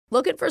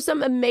Looking for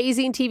some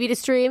amazing TV to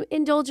stream?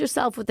 Indulge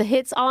yourself with the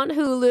hits on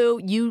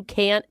Hulu you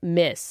can't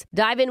miss.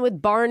 Dive in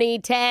with Barney,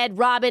 Ted,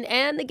 Robin,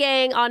 and the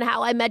gang on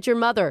How I Met Your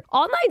Mother.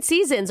 All 9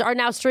 seasons are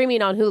now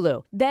streaming on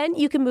Hulu. Then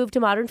you can move to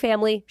Modern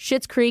Family,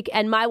 Schitt's Creek,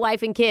 and My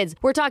Wife and Kids.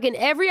 We're talking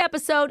every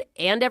episode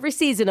and every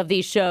season of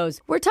these shows.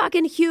 We're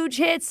talking huge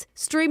hits,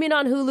 streaming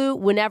on Hulu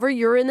whenever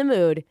you're in the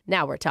mood.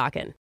 Now we're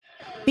talking.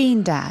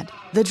 Bean Dad,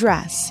 The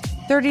Dress,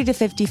 30 to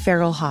 50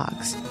 Feral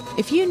Hogs.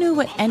 If you knew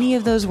what any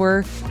of those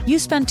were, you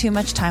spend too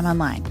much time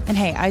online. And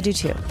hey, I do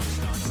too.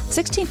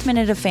 16th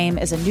Minute of Fame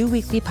is a new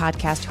weekly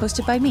podcast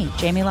hosted by me,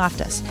 Jamie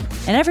Loftus.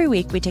 And every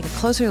week we take a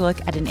closer look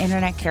at an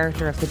internet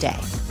character of the day.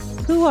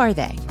 Who are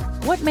they?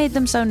 What made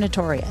them so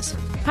notorious?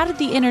 How did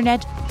the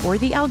internet or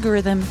the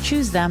algorithm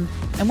choose them?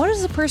 And what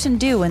does a person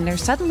do when they're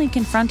suddenly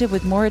confronted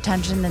with more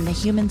attention than the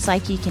human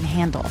psyche can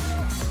handle?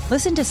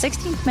 Listen to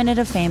 16th Minute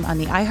of Fame on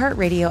the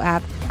iHeartRadio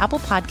app, Apple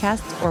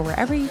Podcasts, or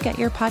wherever you get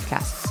your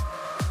podcasts.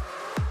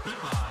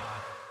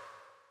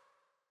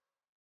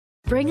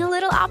 Bring a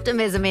little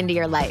optimism into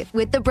your life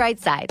with The Bright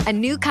Side, a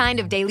new kind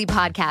of daily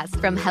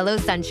podcast from Hello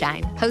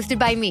Sunshine, hosted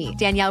by me,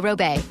 Danielle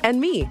Robay. And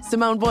me,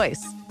 Simone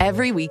Boyce.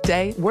 Every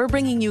weekday, we're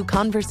bringing you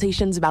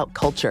conversations about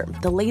culture,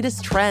 the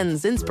latest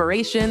trends,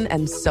 inspiration,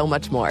 and so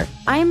much more.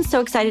 I am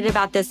so excited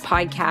about this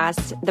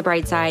podcast, The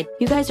Bright Side.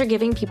 You guys are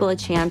giving people a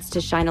chance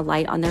to shine a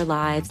light on their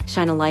lives,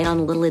 shine a light on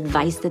a little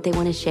advice that they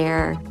want to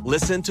share.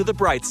 Listen to The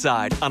Bright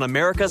Side on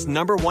America's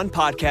 #1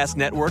 podcast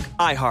network,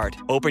 iHeart.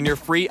 Open your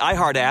free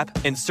iHeart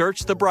app and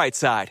search The Bright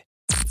Side.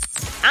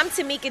 I'm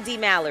Tamika D.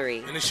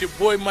 Mallory. And it's your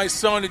boy, my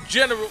son, the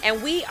General.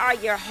 And we are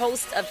your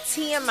hosts of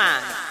TMI.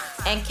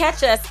 And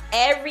catch us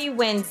every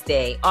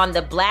Wednesday on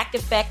the Black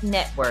Effect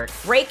Network,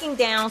 breaking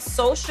down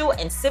social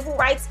and civil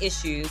rights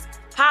issues,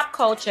 pop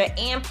culture,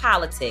 and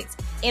politics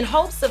in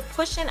hopes of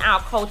pushing our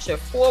culture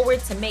forward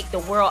to make the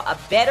world a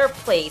better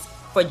place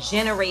for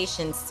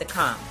generations to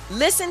come.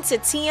 Listen to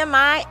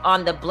TMI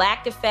on the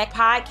Black Effect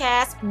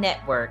Podcast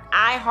Network,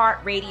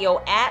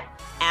 iHeartRadio app,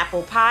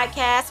 Apple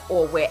Podcasts,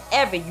 or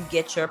wherever you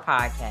get your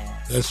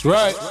podcasts. That's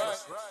right.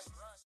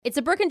 It's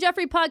a Brooke and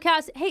Jeffrey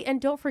podcast. Hey, and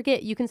don't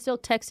forget, you can still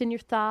text in your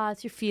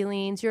thoughts, your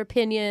feelings, your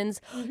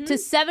opinions to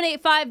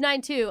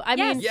 78592. I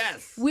mean,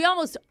 we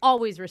almost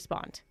always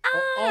respond.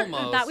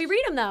 Almost. That we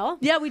read them, though.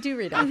 Yeah, we do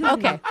read them.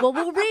 Okay, well,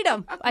 we'll read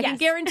them. I can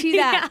guarantee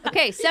that.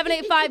 Okay,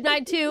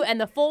 78592, and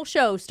the full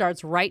show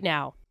starts right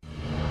now.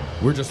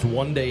 We're just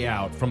one day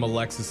out from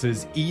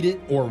Alexis's Eat It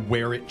or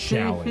Wear It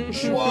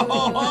challenge.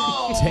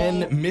 Whoa!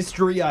 10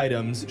 mystery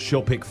items.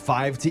 She'll pick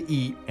 5 to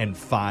eat and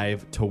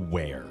 5 to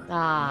wear.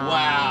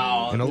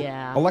 Wow. And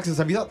yeah. Alexis,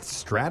 have you thought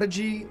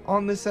strategy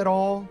on this at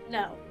all?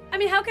 No. I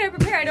mean, how can I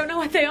prepare? I don't know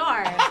what they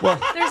are. Well,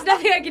 there's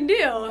nothing I can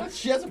do.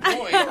 She has a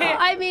point.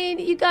 I mean,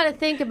 you got to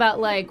think about,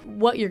 like,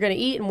 what you're going to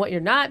eat and what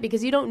you're not,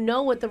 because you don't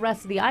know what the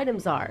rest of the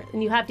items are.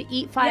 And you have to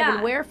eat 5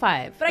 and wear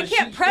 5. But I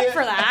can't prep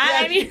for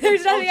that. I mean,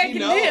 there's nothing I can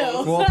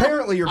do. Well,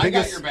 apparently your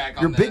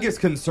biggest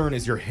concern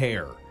is your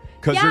hair.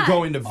 Because you're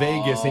going to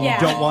Vegas and you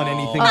don't want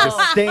anything to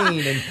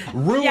stain and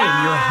ruin your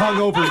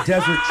hungover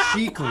desert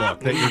chic look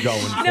that you're going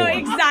for. No,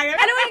 exactly.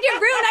 I don't want to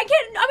get ruined.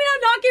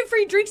 I'm not getting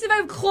free drinks if I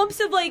have clumps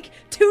of, like,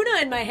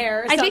 tuna in my hair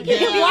or I something. think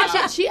you can watch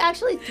it. She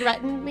actually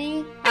threatened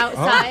me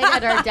outside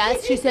at our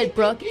desk. She said,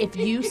 Brooke, if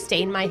you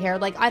stain my hair,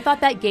 like, I thought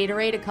that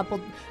Gatorade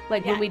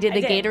when we did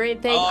the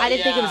Gatorade thing, I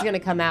didn't think it was going to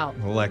come out.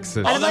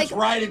 Alexis. And that's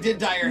right, it did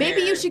dye your hair.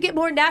 Maybe you should get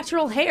more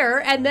natural hair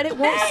and then it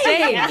won't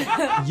stain.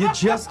 You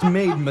just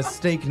made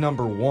mistake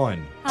number 1.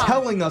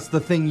 Telling us the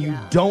thing you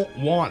don't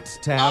want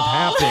to have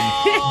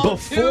happen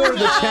before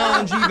the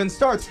challenge even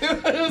starts.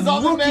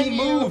 Rookie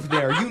move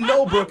there. You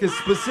know Brooke is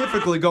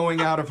specifically going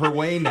out of her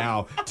way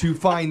now to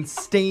find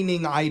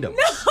staining items.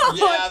 No,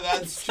 yeah,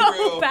 that's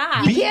true.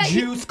 Bad. Beet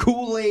juice,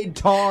 Kool-Aid,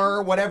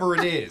 tar, whatever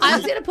it is. I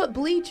was going to put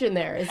bleach in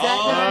there. Is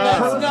that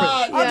that's not.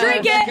 I'll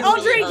drink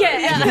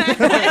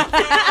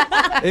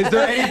it. Is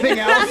there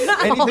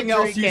anything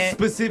else you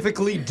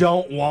specifically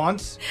don't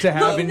want to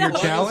have in your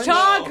challenge?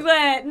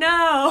 Chocolate.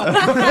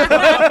 No.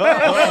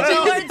 She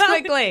learns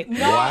quickly.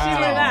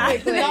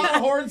 Not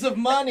hordes of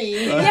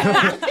money.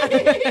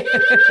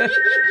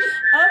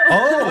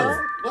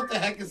 Oh. What the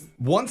heck is...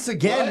 Once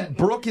again,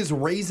 Brooke is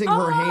raising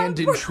her hand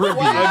in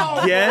trivia.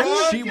 Wow. Again?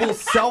 She will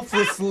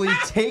selflessly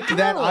take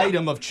that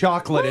item of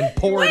chocolate and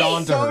pour it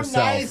onto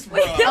herself. Nice,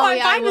 Brooke.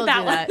 I'm fine with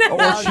that one.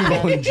 Or she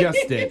will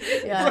ingest it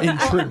in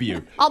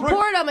tribute. I'll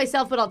pour it on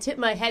myself, but I'll tip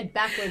my head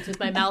backwards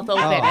with my mouth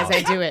open as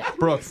I do it.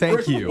 Brooke,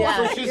 thank you.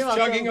 Brooke's just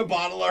chugging a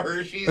bottle of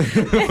Hershey's.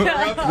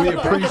 We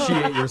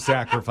appreciate your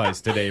sacrifice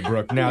today,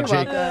 Brooke. Now,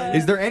 Jake,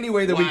 is there any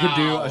way that we could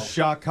do a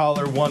shock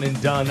collar one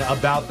and done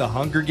about the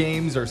Hunger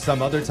Games or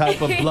some other type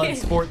of blood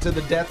sport to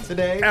the death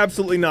today?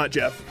 Absolutely not,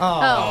 Jeff. That's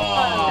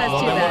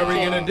Well, too then bad. what are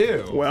we going to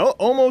do? Well,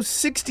 almost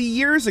 60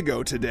 years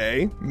ago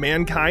today,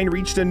 mankind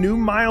reached a new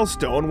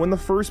milestone when the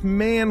first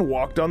man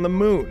walked on the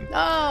moon.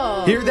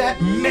 Oh. Hear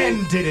that?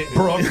 Men did it,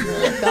 Brooke.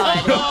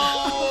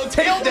 God.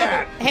 Take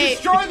that. Hey, Hey,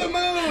 destroy the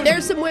moon.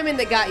 There's some women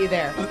that got you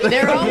there.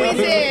 There always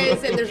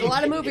is, and there's a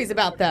lot of movies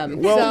about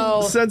them.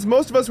 Well, so since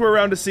most of us were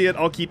around to see it,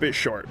 I'll keep it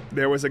short.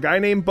 There was a guy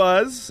named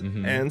Buzz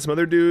and some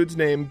other dudes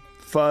named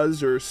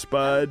Fuzz or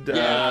Spud.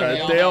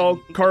 They all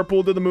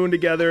carpooled to the moon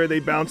together.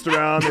 They bounced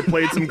around. They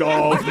played some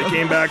golf. They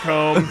came back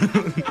home.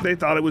 They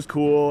thought it was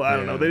cool. I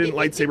don't know. They didn't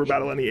lightsaber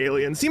battle any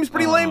aliens. Seems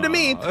pretty lame to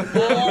me.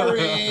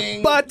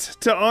 Boring. But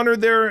to honor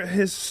their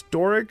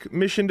historic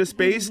mission to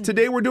space,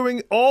 today we're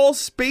doing all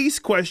space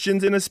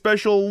questions in a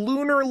special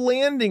lunar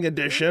landing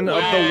edition of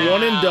the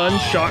one and done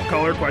shot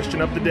caller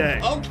question of the day.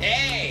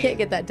 Okay. can't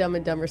get that Dumb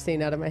and Dumber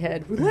scene out of my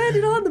head. We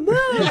landed on the moon.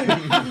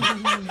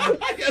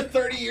 I got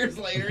 30 years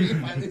later, you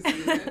finally see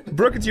it.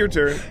 Brooke, it's your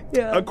turn.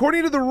 Yeah.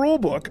 According to the rule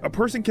book, a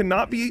person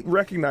cannot be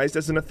recognized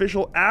as an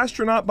official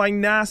astronaut by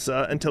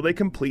NASA until they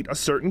complete a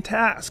certain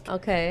task.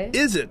 Okay.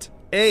 Is it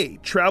A,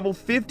 travel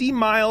 50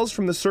 miles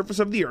from the surface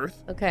of the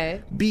Earth?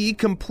 Okay. B,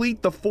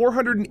 complete the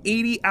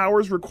 480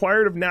 hours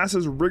required of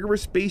NASA's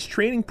rigorous space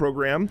training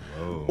program?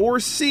 Or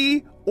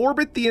C,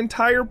 orbit the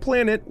entire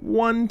planet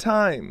one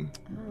time?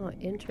 Oh,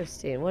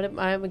 interesting. What am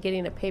I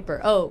getting a paper?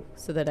 Oh,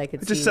 so that I could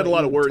I see just said a what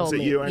lot you of words told at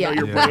me. you. I Yeah.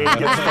 know your brain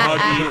gets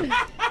foggy.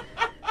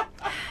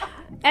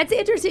 That's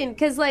interesting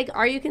because, like,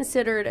 are you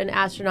considered an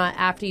astronaut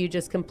after you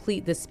just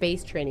complete the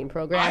space training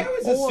program? I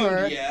always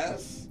assumed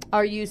yes.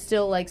 Are you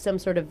still like some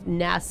sort of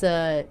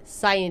NASA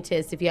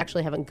scientist if you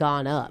actually haven't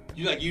gone up?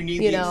 You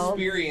need You the know?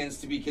 experience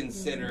to be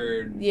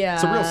considered. Yeah.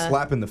 It's a real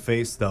slap in the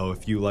face, though,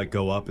 if you like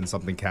go up and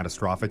something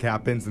catastrophic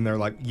happens, and they're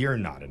like, "You're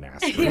not an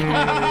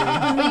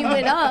astronaut." Well, you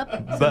went up,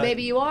 so But-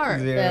 maybe you are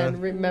yeah.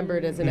 then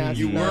remembered as an You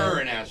astronaut. were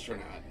an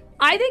astronaut.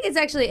 I think it's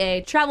actually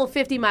A, travel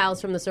 50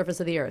 miles from the surface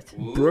of the Earth.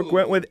 Brooke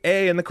went with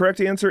A, and the correct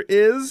answer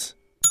is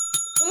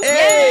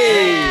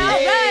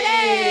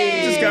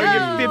A! just gotta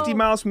get 50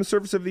 miles from the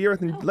surface of the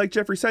Earth, and like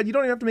Jeffrey said, you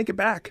don't even have to make it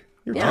back.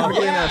 You're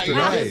technically an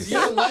astronaut.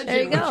 You're a legend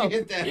There you once go. you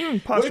hit that. What if you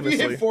posthumously.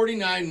 hit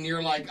 49 and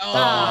you're like, oh,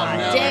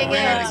 no, dang I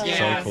ran out of it.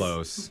 gas. So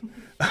close.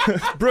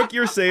 Brooke,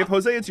 you're safe.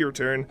 Jose, it's your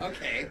turn.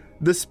 Okay.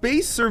 The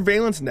Space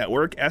Surveillance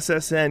Network,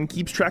 SSN,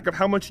 keeps track of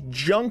how much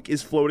junk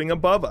is floating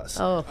above us.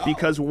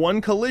 Because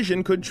one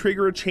collision could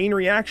trigger a chain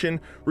reaction,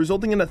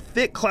 resulting in a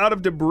thick cloud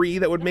of debris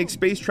that would make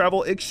space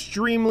travel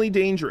extremely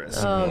dangerous.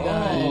 Oh,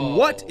 God.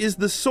 What is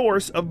the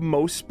source of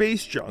most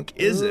space junk?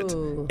 Is it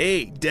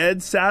A,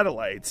 dead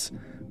satellites,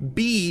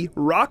 B,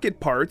 rocket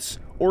parts,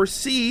 or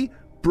C,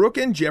 Brooke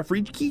and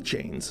Jeffrey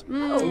keychains?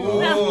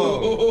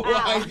 Oh,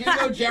 I do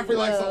know Jeffrey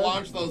likes to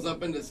launch those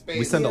up into space.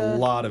 We send a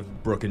lot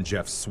of Brooke and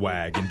Jeff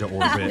swag into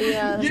orbit.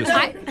 You Just-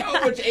 never know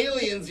which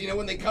aliens,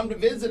 when they come to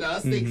visit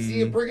us, they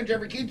see a Brick and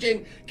Jeffrey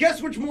keychain.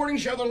 Guess which morning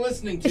show they're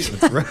listening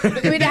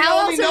to? I mean, how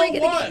only else are we know going to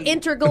one. get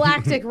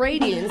intergalactic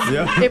ratings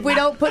Yeah. if we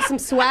don't put some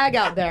swag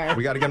out there?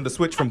 we got to get them to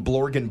switch from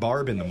Blorg and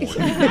Barb in the morning.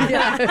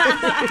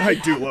 I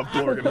do love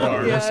Blorg and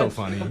Barb. They're so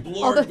funny.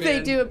 Although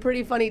they do a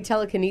pretty funny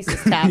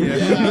telekinesis tap.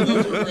 Yeah,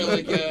 those are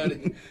really good.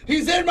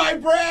 He's in my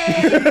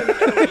brain!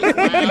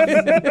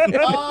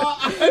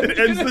 It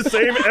ends the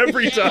same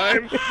every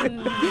time.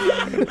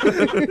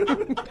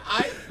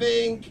 I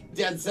think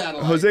dead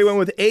satellites. Jose went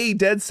with A,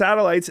 dead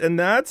satellites, and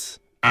that's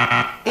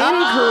incorrect.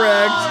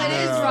 Oh, it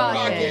is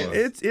rocket.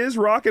 Rockets. It is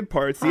rocket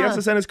parts. The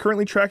SSN is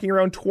currently tracking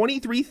around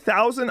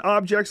 23,000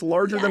 objects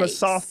larger than a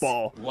Yikes.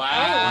 softball.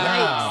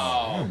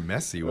 Wow. We're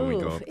messy when we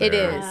go up there. It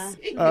is.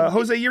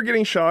 Jose, you're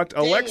getting shocked.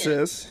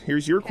 Alexis,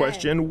 here's your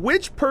question.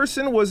 Which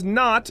person was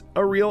not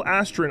a real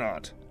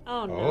astronaut?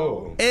 Oh, no.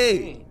 Oh.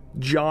 A,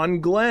 John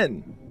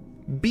Glenn.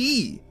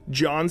 B,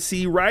 John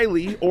C.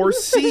 Riley. Or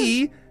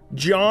C,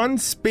 John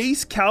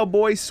Space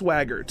Cowboy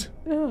Swaggart.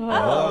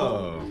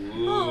 Oh.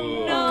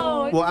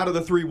 No. Well, out of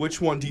the three, which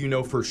one do you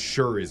know for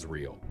sure is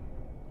real?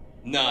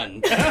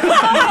 None.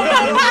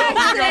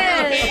 Oh,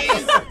 God.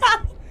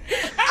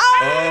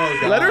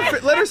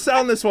 Let her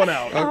sound this one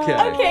out. Okay.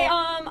 Okay,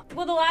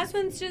 well, the last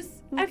one's just,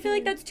 I feel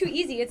like that's too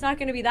easy. It's not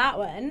going to be that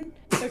one.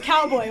 The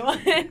cowboy one.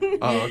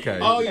 Oh, okay.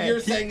 Oh, you're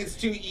saying it's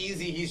too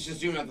easy. He's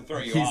just doing it to throw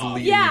you He's off.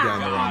 leading Yeah. you down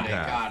the wrong Got it,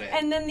 path. got it.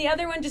 And then the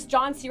other one, just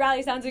John C.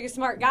 Reilly sounds like a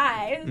smart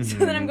guy. So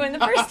then I'm going the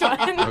first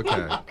one.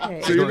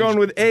 Okay. So you're going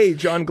with A,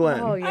 John Glenn.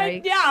 Oh,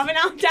 yikes. Yeah, but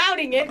I'm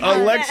doubting it.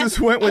 Alexis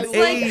went with Like,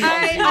 A,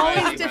 I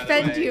always by the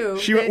defend way. you.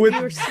 She went that with-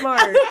 you were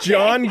smart.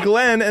 John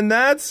Glenn, and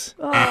that's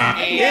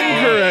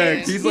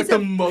incorrect. He's like the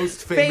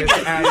most famous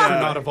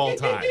astronaut of all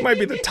time. Might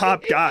be the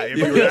top guy if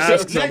you were to ask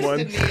Next to someone.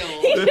 He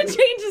Neil. should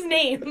change his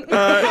name.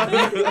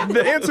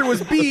 The answer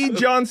was B,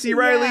 John C.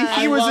 Riley.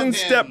 He I was love in him.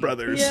 Step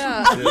Brothers.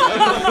 Yeah.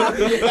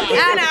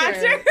 An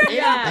actor.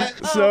 Yeah.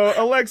 So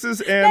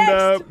Alexis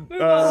and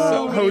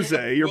So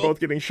Jose, you're both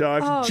getting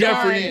shocked. Oh,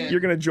 Jeffrey, God. you're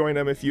going to join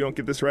them if you don't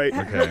get this right.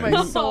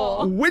 My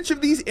soul. Which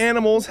of these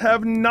animals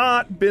have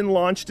not been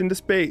launched into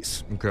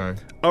space? Okay.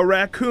 A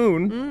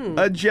raccoon,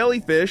 a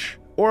jellyfish,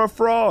 or a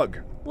frog?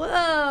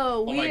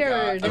 Whoa, weird. Oh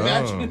my God.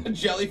 Imagine a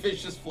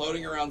jellyfish just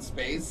floating around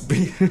space.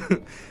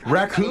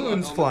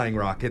 Raccoons flying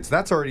rockets.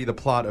 That's already the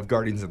plot of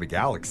Guardians of the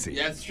Galaxy.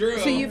 Yeah, it's true.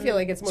 So you feel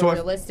like it's more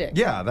realistic?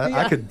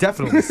 I could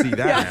definitely see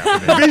that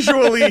happening.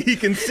 Visually, he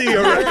can see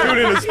a raccoon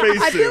in a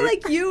spacesuit. I feel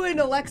like you and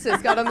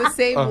Alexis got on the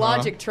same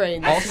logic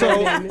train.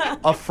 Also,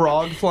 a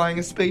frog flying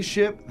a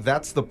spaceship,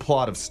 that's the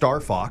plot of Star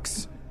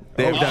Fox.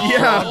 They have that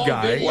frog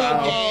guy.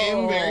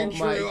 Game, very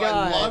true.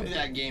 I loved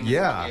that game.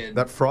 Yeah,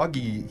 that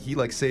froggy, he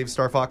like saved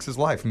Star Fox's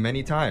life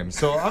many times.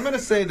 So I'm going to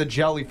say the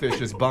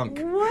jellyfish is bunk.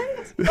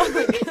 What?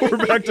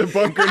 We're back to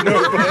Bunker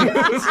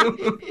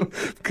Notebook.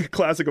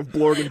 Classic of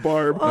Blorg and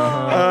Barb.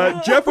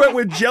 Jeff went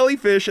with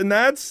jellyfish, and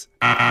that's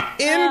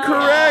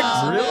incorrect.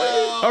 Really?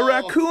 A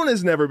raccoon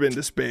has never been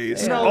to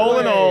space. No all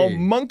in way. all,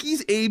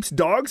 monkeys, apes,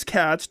 dogs,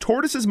 cats,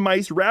 tortoises,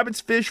 mice, rabbits,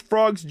 fish,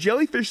 frogs,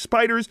 jellyfish,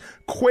 spiders,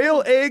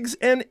 quail eggs,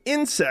 and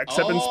insects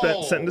have been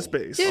sent into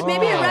space. Dude,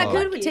 maybe a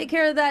raccoon would take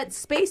care of that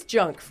space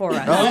junk for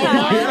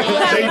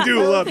us. They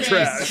do love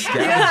trash.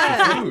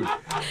 Food.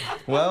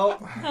 Well,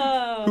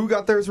 who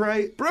got theirs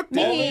right? Brooke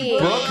Me.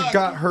 Brooke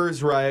got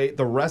hers right.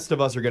 The rest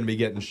of us are going to be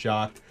getting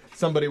shocked.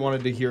 Somebody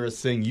wanted to hear us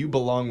sing You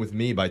Belong With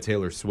Me by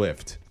Taylor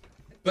Swift.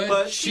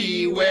 But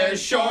she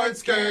wears short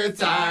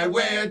skirts, I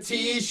wear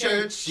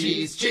t-shirts.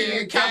 She's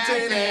cheer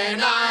captain and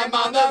I'm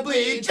on the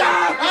bleachers.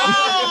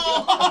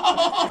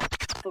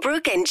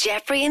 Brooke and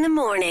Jeffrey in the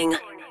morning.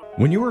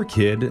 When you were a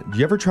kid, did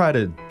you ever try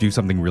to do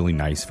something really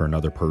nice for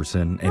another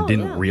person and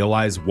didn't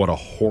realize what a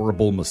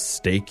horrible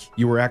mistake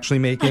you were actually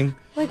making?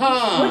 What do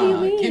you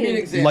mean? Give me an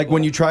example. Like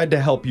when you tried to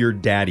help your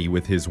daddy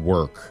with his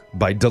work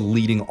by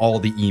deleting all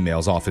the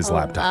emails off his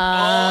laptop.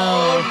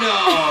 Oh,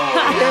 no.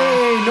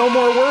 Hey, no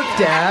more work,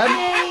 Dad.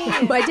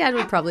 My dad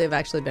would probably have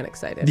actually been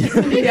excited. Or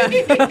I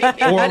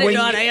didn't when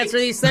know how to answer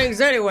these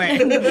things anyway.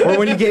 Or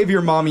when you gave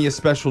your mommy a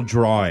special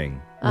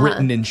drawing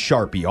written in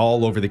Sharpie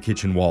all over the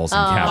kitchen walls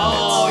and cabinets.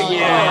 Oh,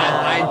 yeah.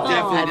 I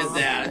definitely did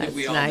that. I think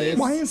we all did.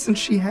 Why isn't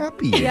she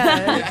happy?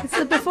 Yeah, it's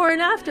the before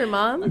and after,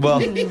 Mom. Well,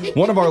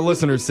 one of our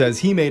listeners says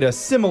he made a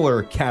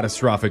similar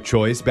catastrophic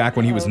choice back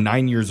when he was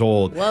 9 years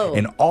old. Whoa.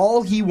 And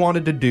all he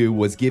wanted to do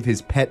was give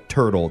his pet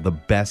turtle the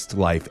best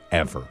life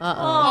ever.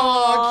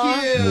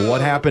 Oh, cute.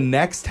 What happened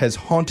next has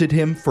haunted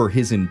him for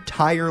his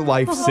entire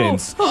life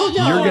since.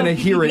 You're going to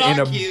hear it in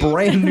a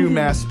brand new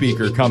Mass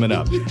speaker coming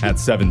up at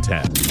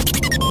 7:10.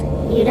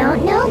 You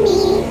don't know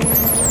me.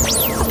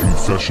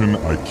 Confession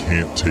I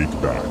can't take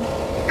back.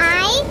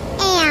 I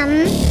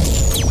am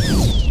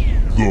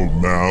The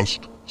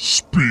Masked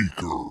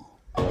Speaker.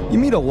 You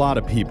meet a lot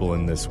of people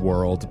in this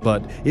world,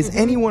 but is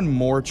anyone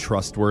more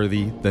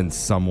trustworthy than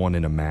someone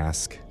in a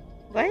mask?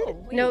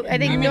 What? No, I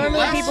think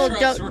normally people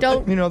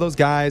don't. You know, those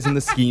guys in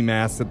the ski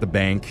masks at the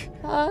bank?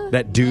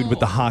 That dude with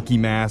the hockey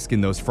mask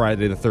in those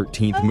Friday the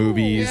 13th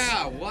movies?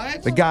 Yeah,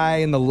 what? The guy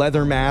in the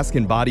leather mask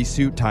and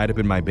bodysuit tied up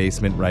in my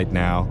basement right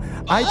now.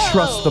 I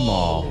trust them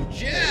all.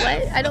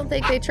 What? I don't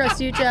think they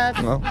trust you,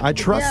 Jeff. Well, I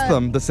trust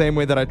them the same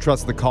way that I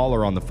trust the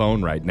caller on the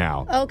phone right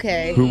now.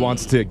 Okay. Who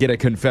wants to get a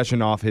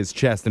confession off his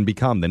chest and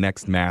become the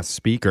next Mass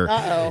speaker.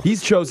 Uh-oh.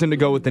 He's chosen to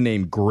go with the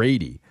name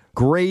Grady.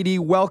 Grady,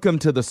 welcome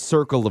to the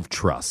Circle of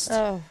Trust.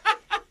 Oh,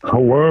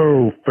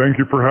 Hello. Thank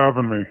you for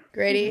having me.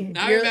 Grady.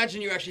 Now I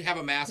imagine you actually have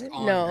a mask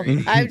on. No,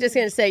 Grady. I'm just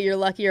going to say you're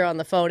lucky you're on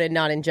the phone and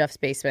not in Jeff's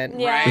basement.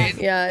 Right?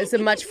 Yeah, it's a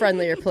much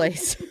friendlier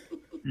place.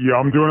 Yeah,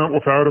 I'm doing it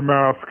without a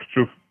mask,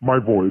 just my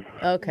voice.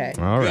 Okay.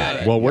 All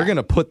right. Well, we're going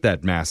to put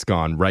that mask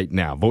on right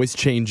now. Voice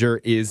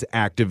changer is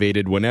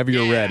activated whenever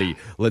you're ready.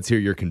 Let's hear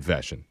your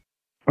confession.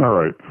 All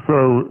right.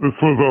 So this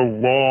was a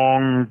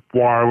long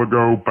while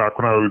ago, back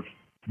when I was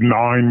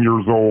 9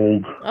 years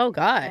old. Oh,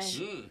 gosh.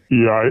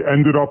 Yeah, I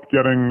ended up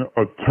getting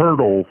a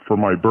turtle for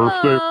my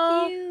birthday.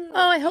 Oh,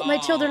 I hope my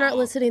children aren't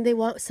listening. They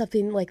want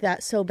something like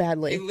that so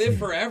badly. They live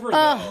forever,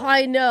 Oh,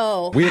 I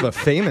know. We have a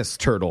famous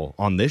turtle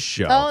on this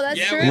show. Oh,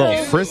 that's true.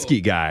 Little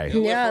frisky guy.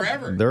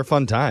 Yeah. They're a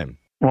fun time.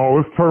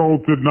 Well, this turtle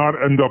did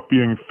not end up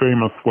being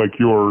famous like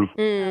yours.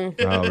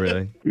 Oh,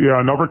 really? Yeah,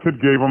 another kid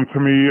gave him to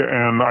me,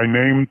 and I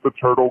named the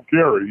turtle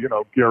Gary. You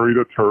know, Gary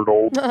the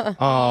turtle.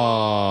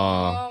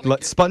 Aw.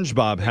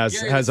 SpongeBob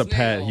has a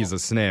pet. He's a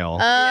snail.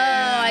 Oh,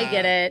 I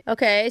get it.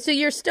 Okay, so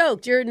you're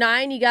stoked. You're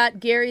 9. You got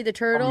Gary the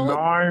turtle.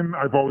 I'm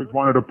 9. I've always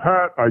wanted a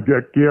pet. I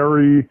get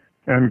Gary,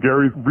 and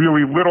Gary's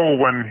really little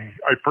when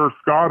I first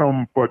got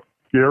him, but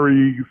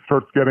Gary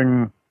starts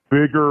getting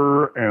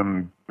bigger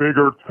and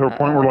bigger to a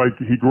point where, like,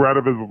 he grew out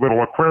of his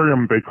little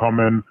aquarium. They come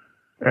in,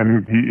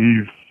 and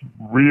he's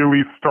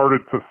really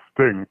started to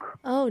stink.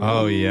 Oh, no.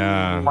 Oh,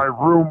 yeah. My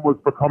room was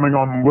becoming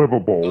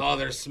unlivable. Oh,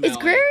 they're smelly. Is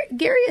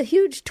Gary a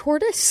huge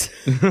tortoise?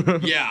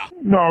 Yeah.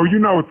 No, you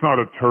know it's not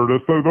a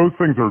tortoise. Those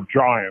things are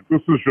giant.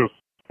 This is just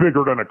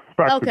bigger than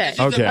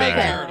expected. Okay.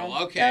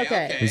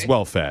 Okay. He's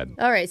well fed.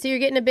 All right, so you're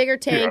getting a bigger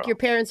tank. Your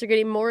parents are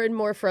getting more and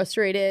more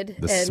frustrated.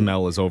 The and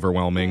smell is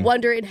overwhelming.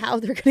 wondering how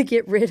they're going to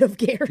get rid of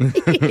Gary.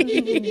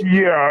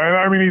 Yeah, and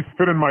I mean, he's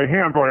fit in my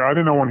hand, but I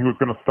didn't know when he was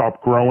going to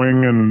stop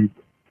growing, and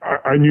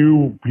I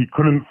knew he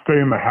couldn't stay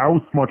in the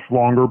house much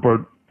longer,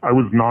 but I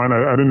was 9.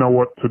 I didn't know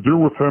what to do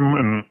with him,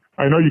 and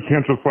I know you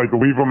can't just like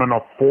leave them in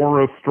a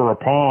forest or a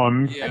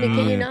pond. I mean,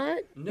 can you not?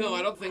 No,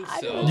 I don't think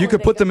so. You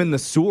could put them in the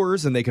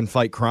sewers and they can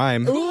fight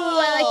crime. Ooh,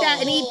 I like that.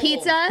 And eat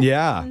pizza?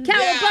 Yeah.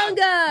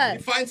 Cowabunga! You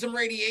find some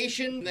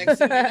radiation next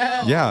thing you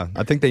know. Yeah,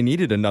 I think they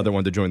needed another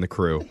one to join the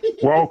crew.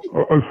 Well,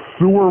 a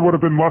sewer would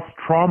have been less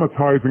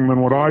traumatizing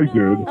than what I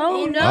did.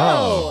 Oh, no.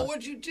 Oh.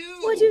 What'd you do?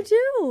 What'd you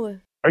do?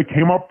 I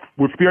came up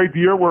with the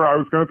idea where I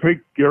was going to take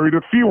Gary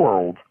to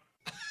SeaWorld.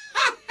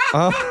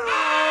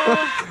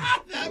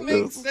 That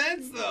makes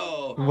sense,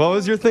 though. What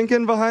was your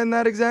thinking behind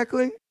that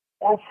exactly?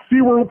 Well,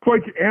 SeaWorld's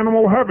like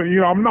animal heaven.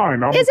 You know, I'm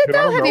 9. Is it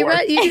though? Have you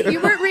read?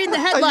 You weren't reading the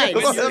headlines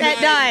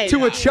at 9.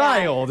 To a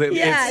child, it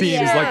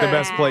seems like the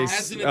best place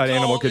As an an adult,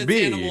 animal could it's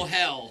be. animal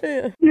hell.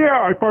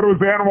 Yeah, I thought it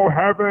was animal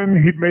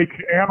heaven. He'd make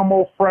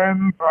animal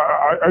friends.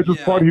 I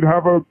just thought he'd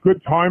have a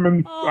good time,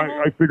 and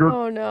I figured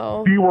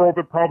SeaWorld,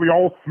 it probably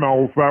all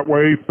smells that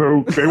way,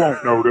 so they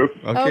won't notice.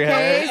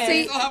 Okay, so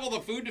They still have all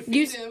the food to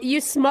feed him.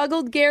 you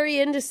smuggled Gary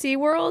into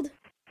SeaWorld?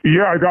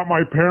 Yeah, I got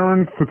my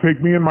parents to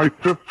take me and my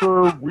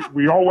sister.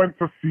 We all went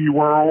to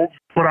SeaWorld.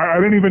 But I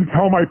didn't even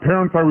tell my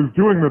parents I was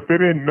doing this. They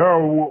didn't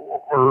know.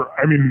 Or,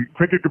 I mean,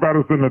 thinking about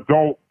it as an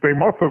adult, they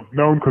must have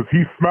known because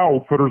he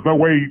smelled. So there's no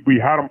way we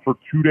had him for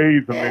 2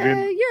 days and they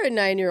didn't. You're a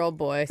 9-year-old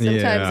boy.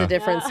 Sometimes the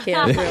difference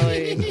can't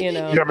really,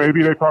 Yeah,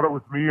 maybe they thought it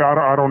was me.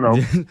 I don't know.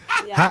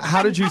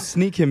 How did you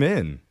sneak him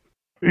in?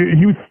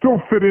 He would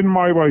still fit in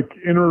my, like,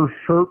 inner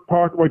shirt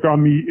pocket, like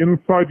on the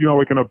inside, you know,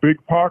 like in a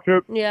big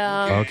pocket.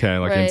 Yeah. Okay,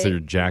 like into your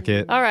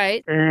jacket. All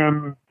right.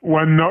 And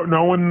when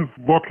no one's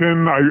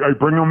looking, I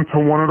bring him to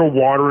one of the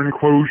water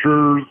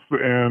enclosures,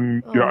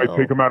 and I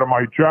take him out of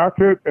my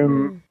jacket,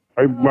 and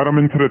I let him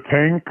into the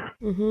tank.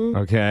 Mm-hmm.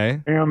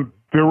 Okay. And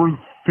there was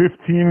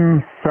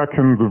 15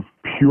 seconds of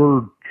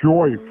pure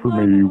joy for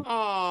me.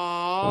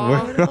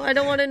 I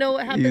don't want to know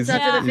what happens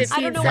after the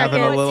 15 seconds.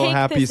 Having a little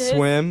happy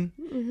swim.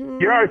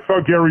 Yeah, I saw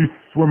Gary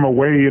swim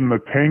away in the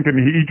tank, and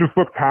he just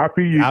looked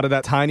happy. Out of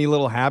that tiny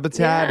little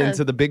habitat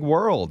into the big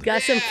world.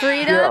 Got some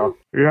freedom?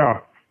 Yeah.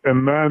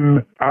 And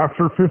then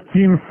after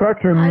 15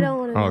 seconds, I don't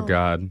want to know. Oh,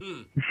 God.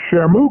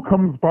 Shamu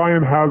comes by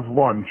and has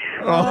lunch.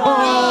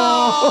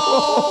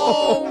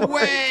 Oh,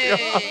 way!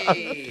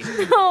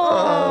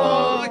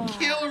 Oh,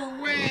 killer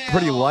whale!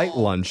 Pretty light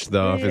lunch,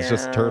 though, if it's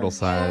just turtle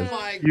size.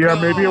 Yeah,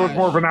 maybe it was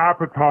more of an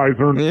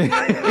appetizer.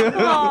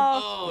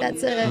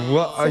 That's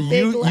a you,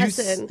 big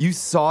lesson. You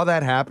saw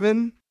that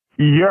happen?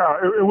 Yeah,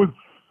 it was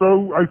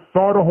so, I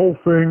saw the whole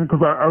thing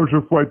because I was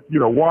just like,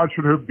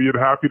 watching him, being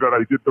happy that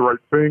I did the right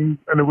thing.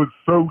 And it was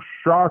so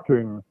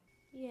shocking.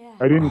 Yeah.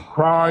 I didn't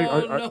cry.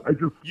 No. I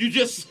just... You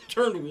just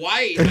turned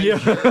white. Yeah.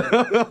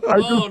 I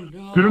just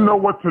didn't know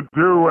what to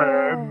do.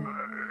 And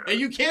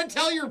you can't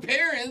tell your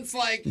parents,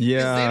 like, 'cause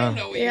Yeah. they don't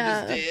know what you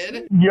just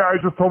did. Yeah, I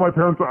just told my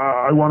parents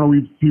I want to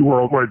leave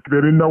SeaWorld. Like, they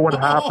didn't know what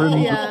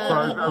happened. Yeah.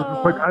 I was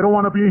just like, I don't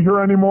want to be here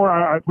anymore.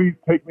 Please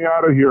take me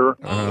out of here.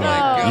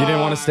 You didn't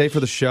want to stay for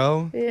the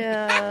show?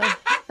 Yeah.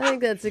 I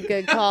think that's a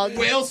good call.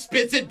 Will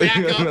spits it back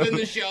up in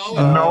the show.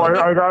 No,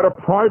 I got a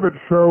private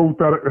show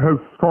that has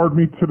scarred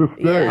me to this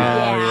day.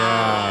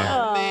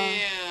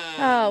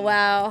 Oh,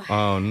 wow.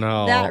 Oh,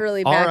 no. That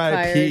really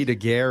backfired. R.I.P. to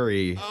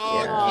Gary.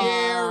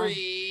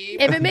 Gary.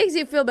 If it makes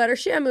you feel better,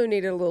 Shamu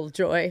needed a little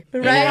joy,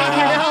 right?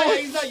 Yeah.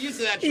 He's not used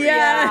to that treat.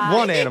 Yeah.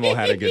 One animal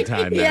had a good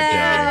time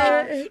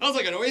that day. I was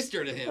like an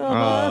oyster to him.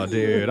 Oh,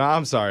 dude.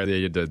 I'm sorry that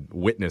you had to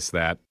witness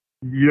that.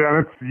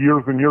 Yeah, that's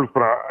years and years,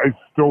 but I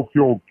still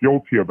feel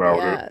guilty about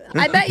it.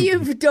 I bet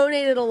you've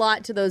donated a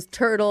lot to those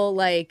turtle,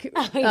 wildlife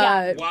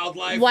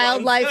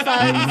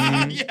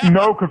funds.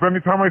 No, because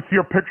anytime I see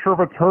a picture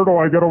of a turtle,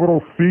 I get a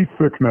little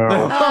seasick now.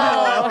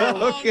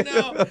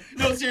 No.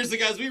 No, seriously,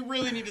 guys, we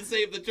really need to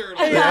save the turtle.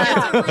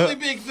 It's a really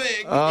big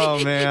thing.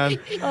 Oh, man.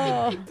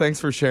 Thanks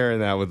for sharing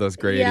that with us,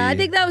 Grady. Yeah, I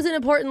think that was an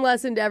important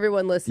lesson to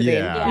everyone listening.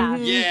 Yeah.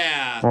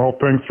 Yeah. Well,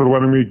 thanks for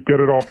letting me get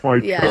it off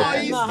my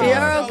chest.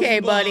 You're okay,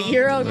 buddy.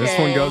 You're okay. This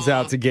one goes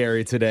out to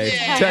Gary today.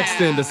 Text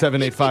in to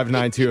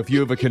 78592 if you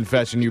have a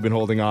confession you've been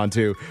holding on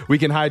to. We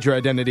can hide your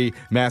identity,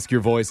 mask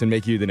your voice, and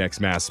make you the next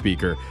mass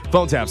speaker.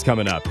 Phone tap's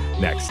coming up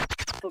next.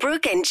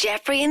 Brooke and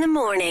Jeffrey in the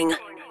morning.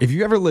 If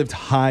you ever lived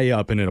high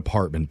up in an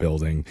apartment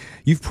building,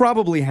 you've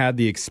probably had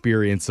the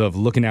experience of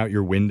looking out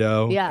your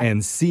window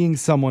and seeing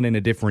someone in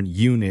a different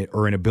unit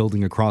or in a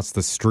building across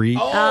the street.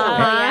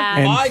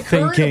 And My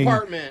current thinking,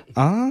 apartment.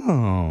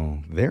 oh,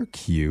 they're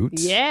cute.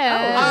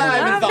 Yeah. I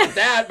haven't thought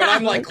that, but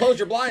I'm like, close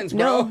your blinds,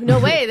 bro. No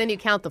way. Then you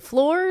count the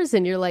floors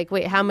and you're like,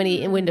 wait, how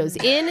many windows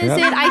in is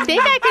it? I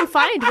think I can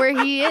find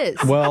where he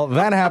is. Well,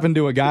 that happened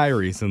to a guy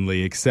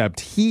recently, except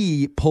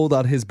he pulled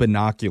out his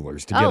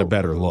binoculars to get a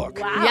better look.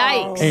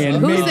 Wow. Yikes.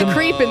 And Who's the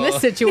creep in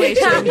this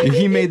situation?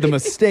 He made the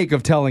mistake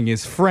of telling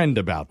his friend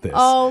about this.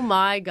 Oh,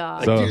 my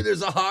God. So- Dude,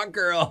 there's a hot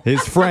girl.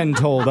 His friend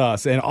told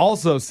us and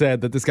also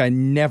said that this guy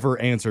never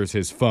answers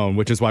his phone,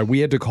 which is why we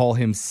had to call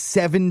him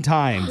 7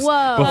 times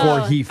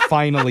before he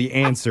finally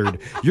answered.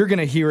 You're going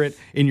to hear it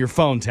in your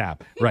phone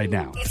tap right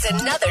now. It's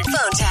another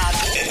phone tap.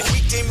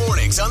 Weekday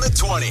mornings on the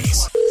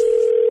 20s.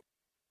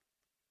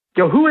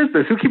 Yo, who is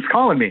this? Who keeps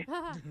calling me?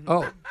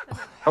 Oh.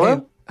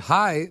 Hello?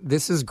 Hi,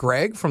 this is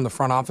Greg from the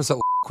front office at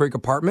Creek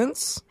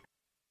Apartments.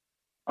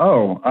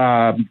 Oh,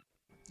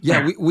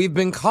 Yeah, we've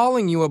been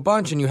calling you a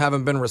bunch and you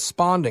haven't been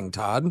responding,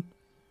 Todd.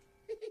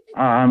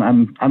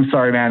 I'm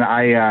sorry, man.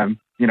 I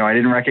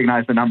didn't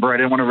recognize the number. I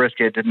didn't want to risk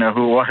it. Didn't know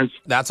who it was.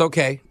 That's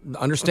okay.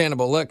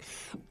 Understandable. Look,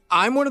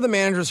 I'm one of the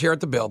managers here at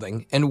the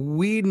building, and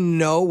we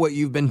know what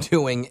you've been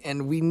doing,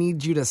 and we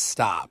need you to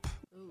stop.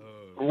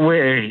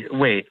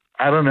 Wait.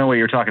 I don't know what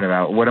you're talking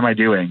about. What am I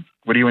doing?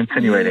 What are you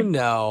insinuating? You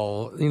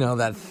know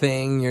that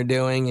thing you're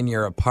doing in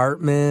your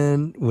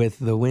apartment with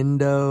the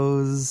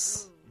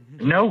windows.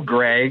 No,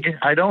 Greg.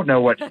 I don't know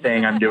what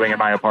thing I'm doing in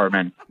my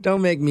apartment.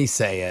 Don't make me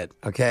say it,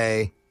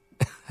 okay?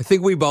 I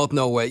think we both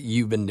know what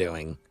you've been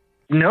doing.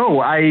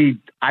 No, I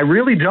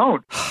really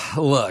don't.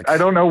 Look. I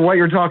don't know what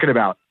you're talking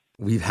about.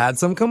 We've had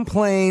some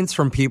complaints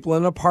from people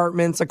in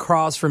apartments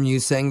across from you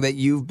saying that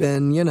you've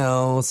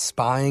been,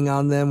 spying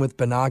on them with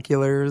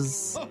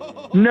binoculars.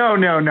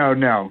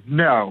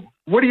 No.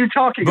 What are you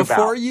talking about?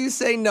 Before you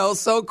say no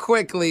so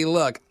quickly,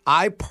 look,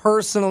 I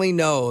personally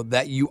know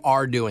that you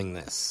are doing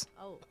this.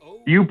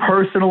 You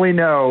personally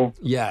know?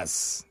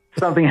 Yes.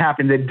 Something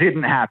happened that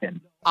didn't happen.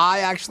 I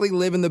actually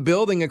live in the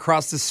building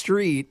across the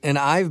street, and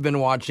I've been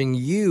watching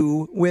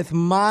you with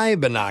my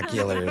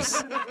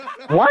binoculars.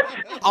 What?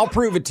 I'll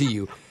prove it to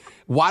you.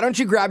 Why don't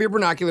you grab your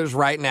binoculars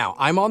right now?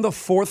 I'm on the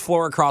 4th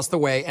floor across the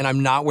way, and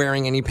I'm not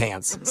wearing any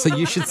pants, so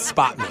you should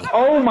spot me.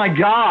 Oh, my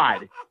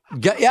God.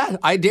 Yeah,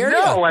 I dare you.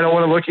 No, I don't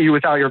want to look at you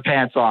without your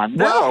pants on.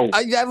 No.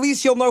 Well, at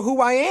least you'll know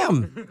who I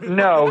am.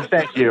 No,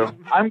 thank you.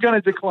 I'm going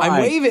to decline.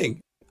 I'm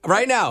waving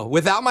right now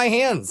without my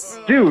hands.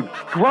 Dude,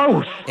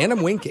 gross. And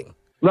I'm winking.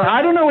 Look,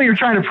 I don't know what you're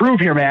trying to prove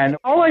here, man.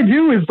 All I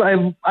do is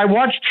I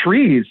watch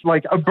trees,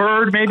 like a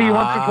bird maybe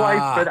once or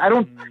twice, but I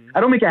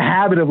don't make a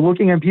habit of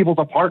looking at people's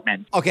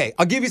apartments. Okay,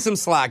 I'll give you some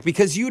slack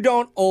because you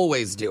don't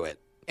always do it.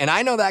 And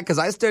I know that because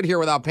I stood here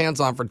without pants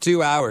on for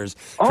 2 hours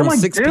from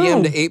 6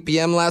 p.m. to 8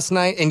 p.m. last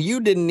night, and you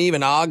didn't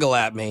even ogle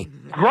at me.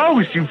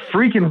 Gross, you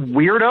freaking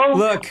weirdo.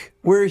 Look,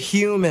 we're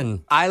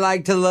human. I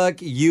like to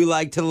look. You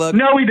like to look.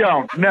 No, we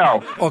don't.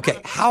 No. Okay,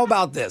 how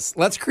about this?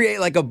 Let's create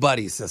like a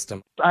buddy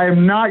system. I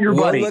am not your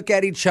buddy. We'll look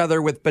at each other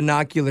with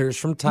binoculars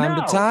from time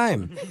to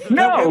time.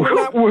 No.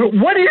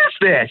 What is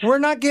this? We're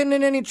not getting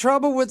in any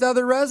trouble with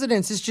other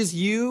residents. It's just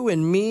you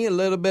and me, a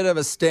little bit of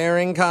a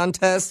staring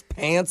contest,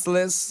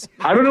 pantsless.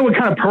 I don't know what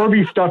kind of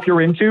pervy stuff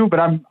you're into, but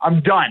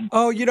I'm done.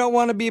 Oh, you don't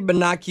want to be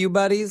binocu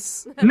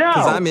buddies? No.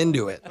 Because I'm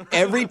into it.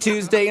 Every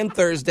Tuesday and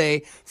Thursday,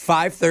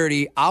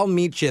 5:30, I'll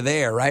meet you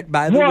there, right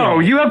by the Whoa,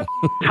 window. you have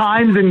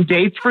times and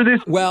dates for this?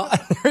 Well,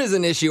 there is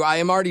an issue. I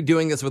am already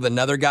doing this with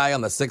another guy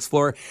on the 6th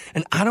floor,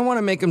 and I don't want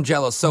to make him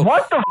jealous. So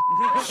what the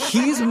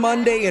he's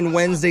Monday and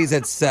Wednesdays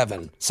at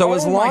 7. So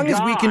as long as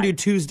we can do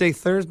Tuesday,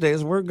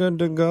 Thursdays, we're good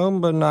to go,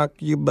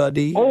 binocu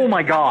buddy. Oh,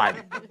 my God.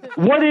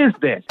 What is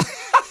this?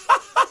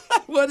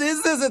 What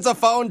is this? It's a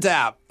phone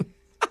tap.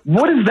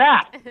 What is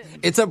that?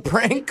 It's a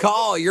prank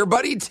call. Your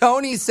buddy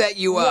Tony set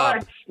you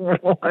up.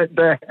 What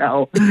the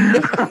hell?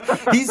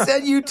 He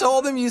said you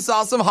told him you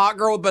saw some hot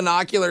girl with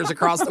binoculars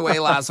across the way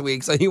last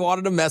week, so he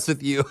wanted to mess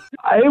with you.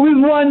 It was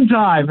one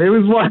time.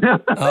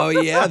 Oh,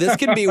 yeah. This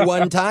could be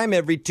one time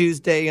every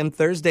Tuesday and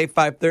Thursday,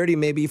 5:30,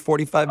 maybe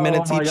 45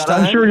 minutes each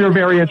time. I'm sure you're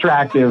very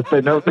attractive,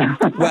 but no.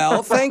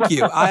 Well, thank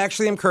you. I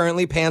actually am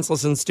currently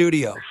pantsless in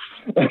studio.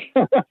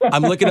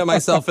 I'm looking at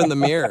myself in the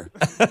mirror.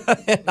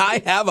 And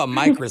I have a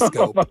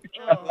microscope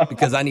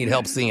because I need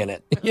help seeing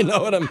it. You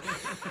know what I'm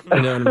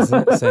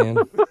saying?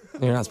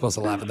 You're not supposed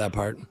to laugh at that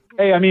part.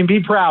 Hey, I mean,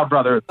 be proud,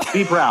 brother.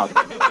 Be proud.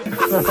 Wake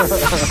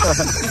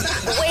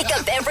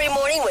up every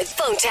morning with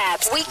phone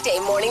taps. Weekday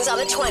mornings on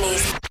the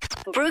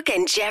 20s. Brooke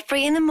and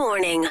Jeffrey in the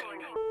morning.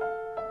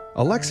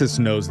 Alexis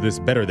knows this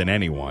better than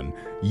anyone.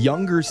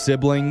 Younger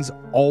siblings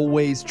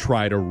always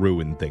try to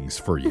ruin things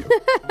for you.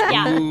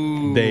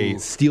 Yeah. They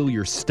steal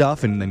your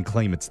stuff and then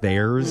claim it's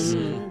theirs.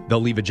 They'll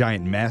leave a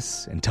giant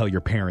mess and tell your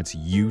parents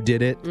you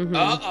did it.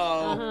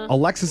 Uh-oh.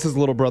 Alexis's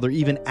little brother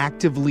even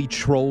actively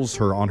trolls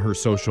her on her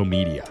social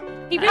media.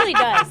 He really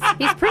does.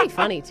 He's pretty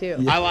funny,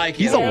 too. I like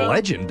He's a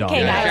legend, dog.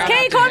 Okay, guys.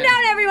 Okay, calm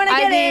down, everyone.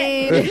 I get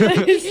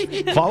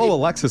it. Follow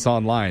Alexis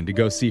online to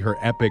go see her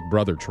epic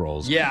brother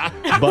trolls. Yeah.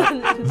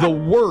 But the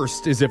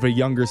worst is if a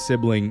younger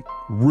sibling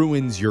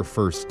ruins your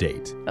first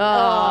date.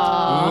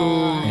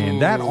 Oh.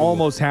 And that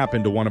almost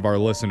happened to one of our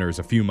listeners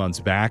a few months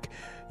back.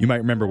 You might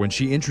remember when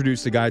she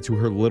introduced the guy to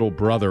her little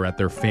brother at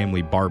their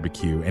family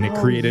barbecue, and it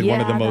created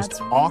one of the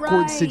most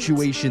awkward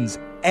situations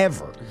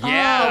ever.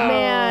 Yeah. Oh,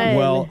 man.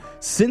 Well,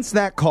 since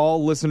that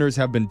call, listeners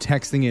have been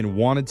texting in,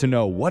 wanted to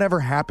know whatever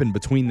happened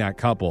between that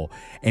couple,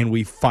 and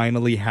we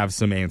finally have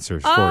some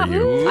answers for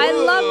you. I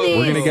love these.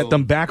 We're going to get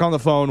them back on the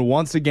phone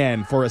once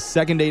again for a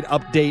second date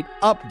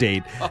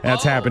update.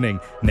 That's happening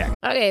next.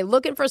 Okay,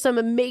 looking for some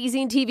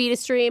amazing TV to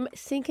stream?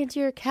 Sink into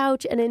your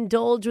couch and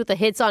indulge with the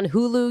hits on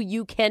Hulu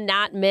you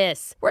cannot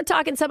miss. We're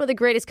talking some of the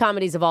greatest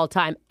comedies of all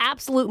time,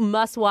 absolute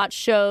must-watch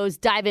shows.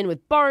 Dive in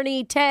with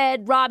Barney,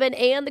 Ted, Robin,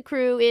 and the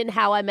crew in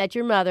How I Met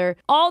Your Mother.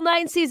 All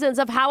 9 seasons seasons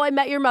of How I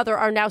Met Your Mother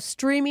are now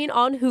streaming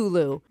on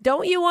Hulu.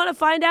 Don't you want to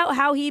find out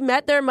how he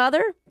met their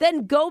mother?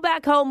 Then go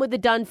back home with the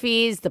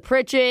Dunphys, the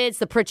Pritchett's,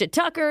 the Pritchett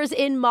Tuckers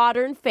in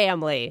Modern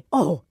Family.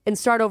 Oh, and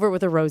start over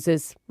with the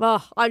Roses.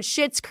 On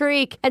Schitt's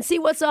Creek. And see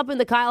what's up in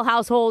the Kyle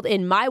household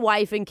in My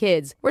Wife and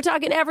Kids. We're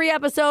talking every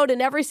episode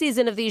and every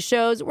season of these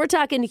shows. We're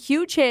talking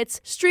huge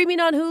hits streaming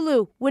on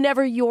Hulu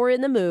whenever you're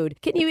in the mood.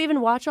 Can you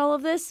even watch all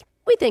of this?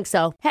 We think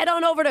so. Head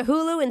on over to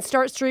Hulu and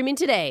start streaming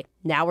today.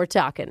 Now we're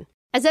talking.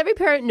 As every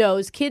parent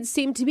knows, kids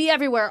seem to be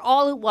everywhere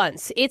all at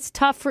once. It's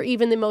tough for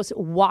even the most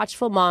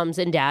watchful moms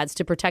and dads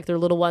to protect their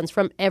little ones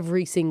from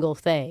every single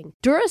thing.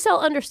 Duracell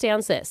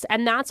understands this,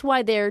 and that's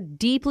why they're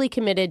deeply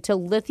committed to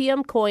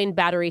lithium coin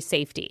battery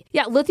safety.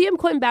 Yeah, lithium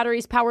coin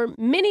batteries power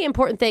many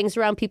important things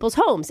around people's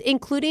homes,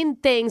 including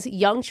things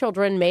young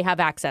children may have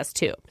access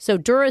to. So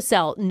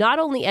Duracell not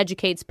only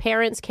educates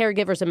parents,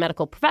 caregivers, and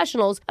medical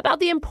professionals about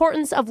the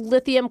importance of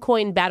lithium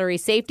coin battery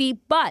safety,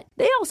 but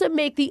they also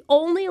make the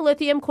only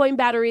lithium coin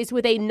batteries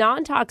with a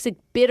non-toxic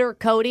bitter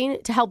coating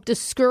to help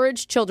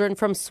discourage children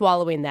from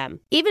swallowing them.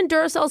 Even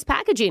Duracell's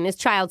packaging is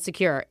child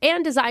secure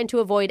and designed to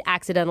avoid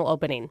accidental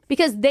opening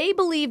because they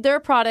believe their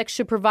products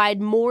should provide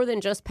more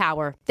than just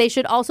power. They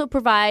should also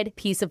provide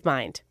peace of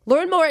mind.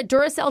 Learn more at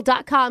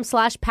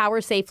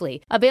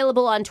Duracell.com/powersafely.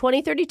 Available on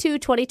 2032,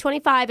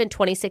 2025, and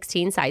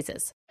 2016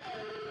 sizes.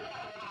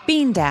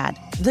 Bean Dad,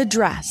 The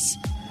Dress,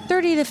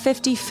 30 to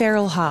 50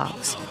 Feral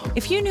Hogs.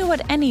 If you knew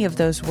what any of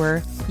those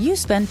were, you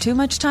spend too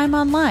much time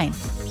online.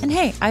 And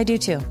hey, I do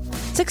too.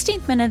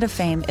 16th Minute of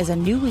Fame is a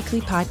new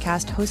weekly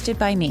podcast hosted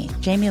by me,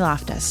 Jamie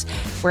Loftus,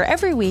 where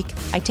every week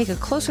I take a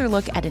closer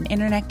look at an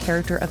internet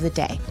character of the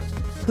day.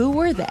 Who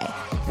were they?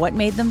 What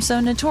made them so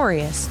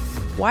notorious?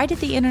 Why did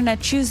the internet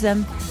choose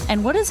them?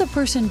 And what does a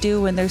person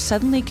do when they're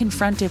suddenly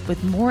confronted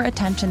with more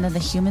attention than the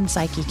human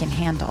psyche can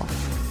handle?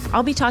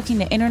 I'll be talking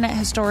to internet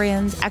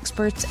historians,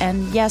 experts,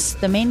 and yes,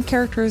 the main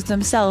characters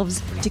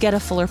themselves to get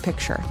a fuller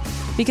picture.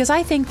 Because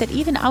I think that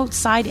even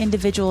outside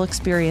individual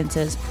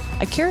experiences,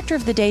 a character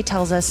of the day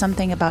tells us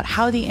something about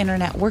how the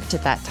internet worked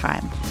at that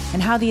time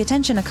and how the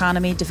attention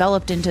economy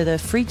developed into the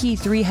freaky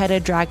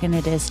three-headed dragon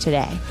it is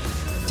today.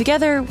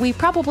 Together, we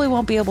probably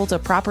won't be able to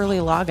properly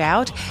log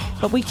out,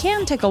 but we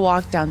can take a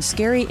walk down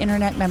scary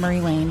internet memory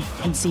lane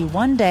and see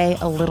one day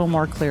a little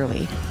more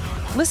clearly.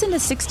 Listen to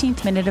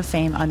 16th Minute of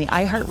Fame on the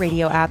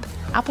iHeartRadio app,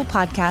 Apple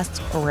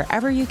Podcasts, or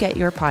wherever you get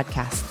your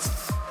podcasts.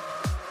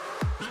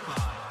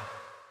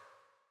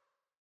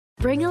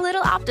 Bring a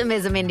little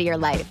optimism into your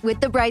life with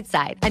The Bright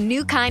Side, a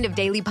new kind of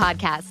daily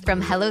podcast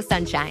from Hello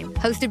Sunshine,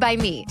 hosted by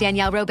me,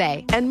 Danielle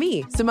Robay. And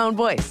me, Simone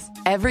Boyce.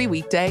 Every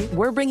weekday,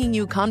 we're bringing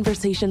you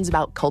conversations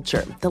about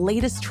culture, the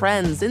latest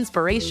trends,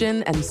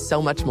 inspiration, and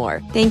so much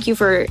more. Thank you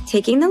for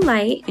taking the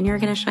light, and you're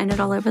going to shine it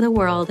all over the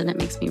world, and it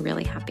makes me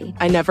really happy.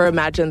 I never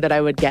imagined that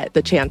I would get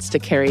the chance to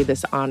carry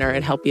this honor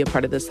and help be a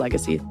part of this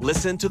legacy.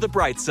 Listen to The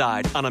Bright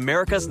Side on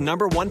America's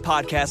 #1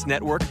 podcast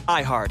network,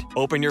 iHeart.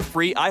 Open your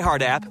free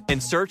iHeart app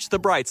and search The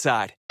Bright Side.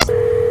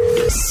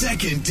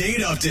 Second date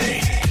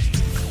update.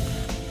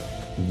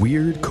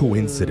 Weird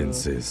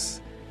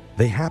coincidences.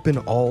 They happen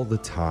all the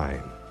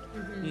time.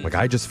 Like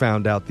I just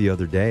found out the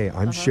other day,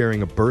 I'm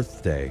sharing a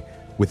birthday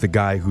with the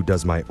guy who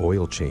does my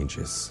oil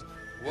changes.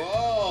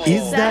 Whoa.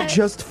 Is that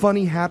just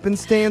funny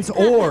happenstance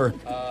or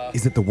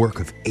is it the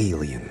work of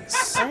aliens?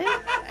 Is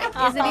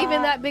it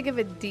even that big of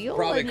a deal?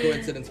 Probably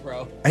coincidence,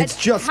 bro. It's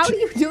just how do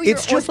you do your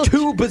it's just oil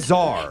too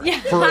bizarre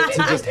for it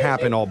to just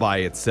happen all by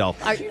itself.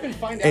 How did you even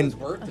find out And his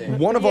birthday?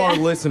 one of our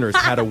listeners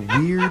had a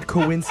weird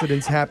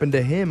coincidence happen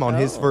to him on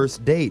his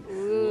first date.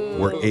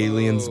 Were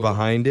aliens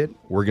behind it?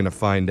 We're going to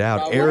find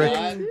out.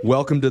 Eric,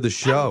 welcome to the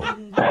show.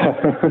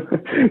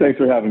 Thanks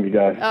for having me,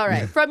 guys. All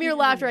right. From your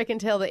laughter, I can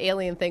tell the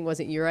alien thing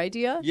wasn't your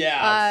idea.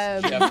 Yeah.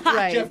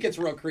 Right. Jeff gets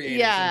real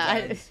creative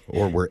sometimes.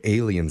 Or were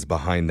aliens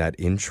behind that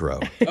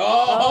intro?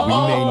 Oh!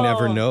 We may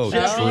never know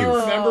the Jeff, do you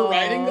truth. remember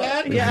writing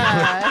that?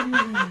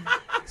 Yeah.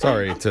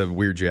 Sorry to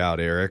weird you out,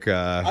 Eric.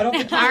 I don't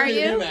think Are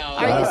you?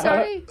 Are you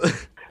sorry?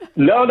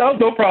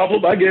 No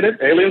problem. I get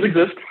it. Aliens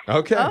exist.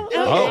 Okay. Oh,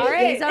 all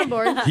right. He's on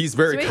board. He's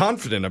very Sweet.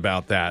 confident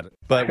about that.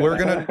 But we're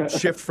going to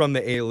shift from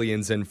the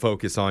aliens and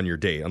focus on your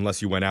date,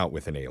 unless you went out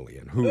with an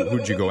alien.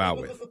 Who'd you go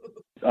out with?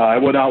 I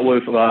went out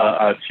with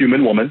a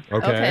human woman.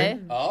 Okay.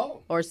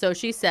 Oh. Or so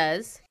she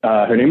says.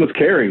 Her name was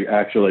Carrie,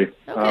 actually.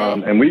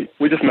 Okay. And we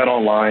just met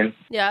online.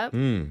 Yeah.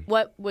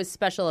 What was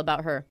special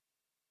about her?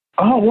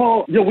 Oh,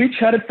 well, we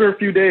chatted for a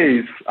few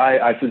days.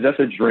 I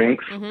suggested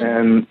drinks,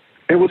 and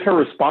it was her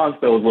response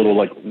that was a little,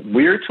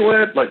 weird to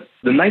it. Like,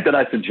 the night that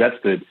I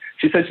suggested,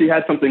 she said she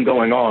had something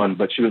going on,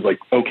 but she was,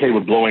 okay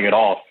with blowing it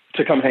off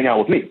to come hang out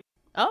with me.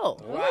 Oh.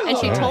 Wow. And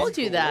she told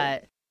you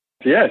that.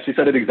 Yeah, she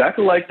said it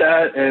exactly like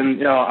that,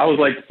 and, I was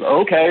like,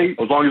 okay,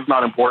 as long as it's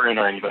not important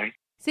or anything.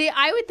 See,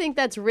 I would think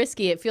that's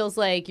risky. It feels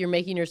like you're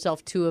making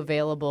yourself too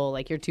available,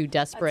 like you're too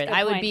desperate.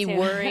 I would be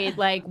worried,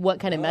 what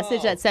kind of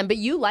message that sent, but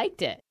you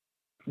liked it.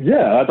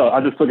 Yeah,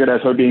 I just took it as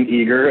her being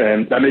eager,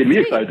 and that made me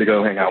excited to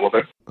go hang out with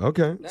her.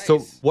 Okay. Nice. So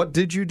what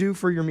did you do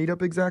for your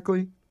meetup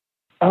exactly?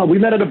 We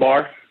met at a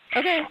bar.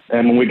 Okay.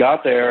 And when we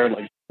got there,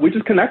 we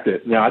just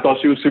connected. I thought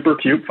she was super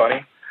cute,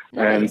 funny,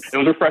 and it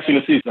was refreshing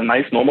to see a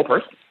nice, normal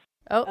person.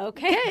 Oh,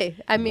 okay.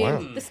 I mean,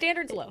 Wow. The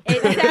standard's low.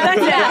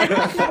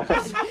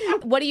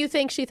 What do you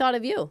think she thought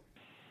of you?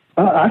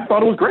 I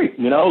thought it was great.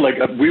 We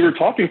were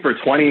talking for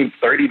 20,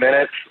 30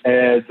 minutes,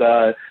 and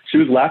she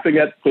was laughing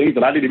at things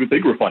that I didn't even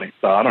think were funny.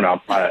 So I don't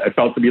know. I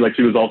felt to be like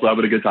she was also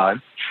having a good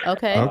time.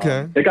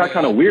 Okay. It got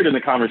kind of weird in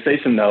the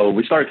conversation, though.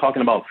 We started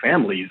talking about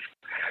families,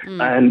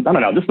 and I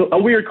don't know, just a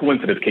weird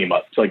coincidence came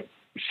up. It's like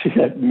she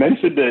had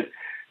mentioned that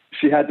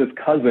she had this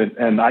cousin,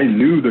 and I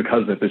knew the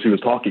cousin that she was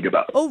talking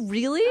about. Oh,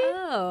 really?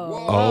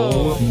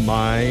 Oh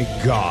my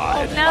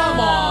God. Come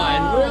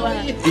on,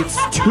 really? It's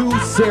too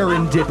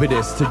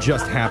serendipitous to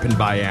just happen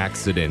by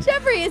accident.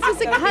 Jeffrey, it's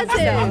just a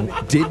cousin.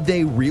 Did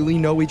they really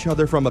know each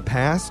other from a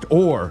past,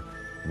 or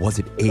was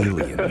it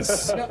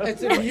aliens? No,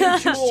 it's a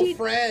mutual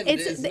friend.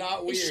 It's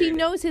not weird. She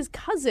knows his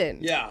cousin.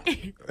 Yeah.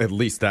 At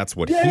least that's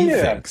what he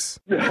thinks.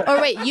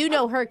 Oh, wait, you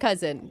know her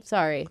cousin.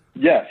 Sorry.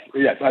 Yes,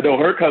 I know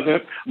her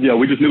cousin.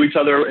 We just knew each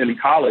other in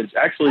college.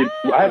 Actually,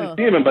 I haven't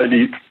seen him in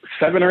maybe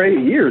 7 or 8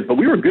 years, but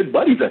we were good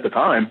buddies at the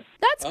time.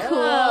 That's cool.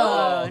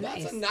 Oh,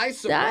 that's a nice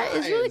surprise. That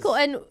is really cool.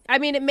 And I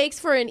mean, it makes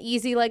for an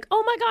easy, like,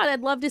 oh my God,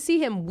 I'd love to see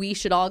him. We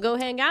should all go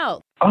hang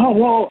out. Oh,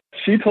 well,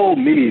 she told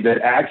me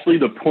that actually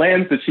the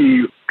plans that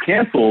she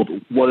canceled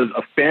was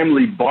a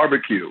family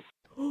barbecue.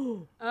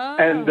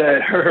 And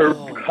that her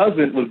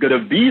cousin was going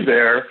to be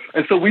there,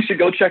 and so we should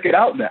go check it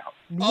out now.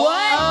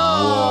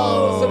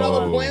 Whoa. So now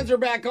the plans are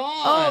back on.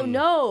 Oh,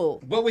 no.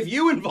 But with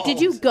you involved.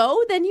 Did you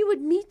go? Then you would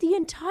meet the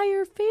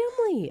entire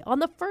family on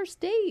the first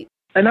date.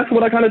 And that's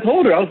what I kind of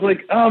told her. I was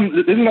like,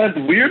 isn't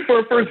that weird for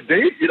a first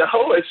date,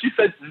 And she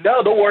said,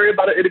 no, don't worry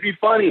about it. It'll be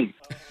funny.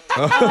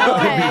 It'd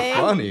be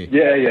funny.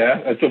 Yeah.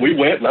 And so we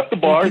went, left the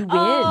bar. You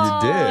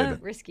went. You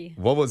did. Risky.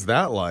 What was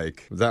that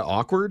like? Was that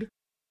awkward?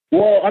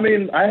 Well, I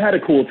mean, I had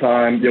a cool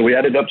time. We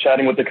ended up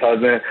chatting with the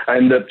cousin. I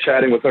ended up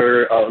chatting with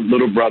her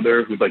little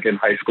brother, who's like in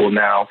high school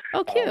now.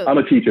 Oh, cute. I'm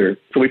a teacher,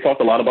 so we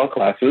talked a lot about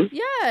classes.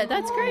 Yeah,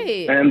 that's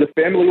great. And the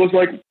family was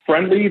like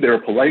friendly. They were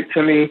polite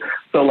to me.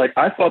 So like,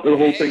 I thought the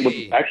whole thing was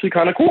actually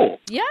kind of cool.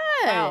 Yeah.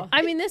 Wow.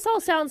 I mean, this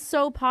all sounds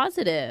so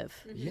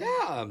positive.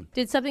 Yeah.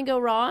 Did something go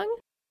wrong?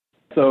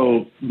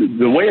 So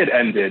the way it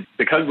ended,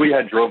 because we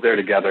had drove there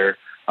together,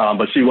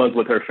 but she was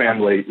with her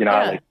family,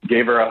 I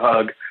gave her a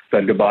hug,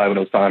 said goodbye when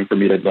it was time for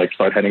me to like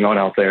start heading on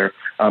out there.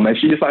 And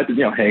she decided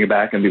to, hang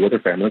back and be with her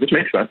family, which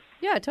makes sense.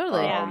 Yeah,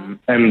 totally.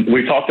 And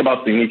we talked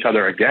about seeing each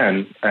other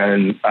again.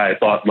 And I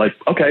thought like,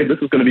 okay, this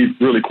is going to be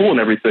really cool and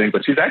everything.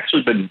 But she's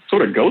actually been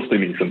sort of ghosting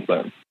me since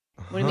then.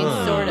 What do you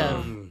mean, sort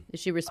of? Has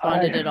she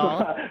responded at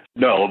all?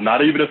 No,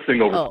 not even a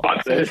single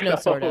response. So there's no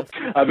sort of.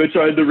 I've been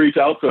trying to reach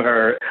out to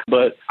her,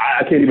 but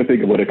I can't even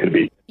think of what it could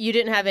be. You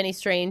didn't have any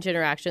strange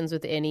interactions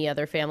with any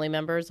other family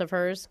members of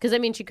hers? Because, I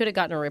mean, she could have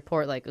gotten a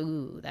report like,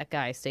 ooh, that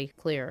guy, stay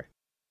clear.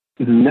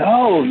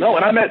 No.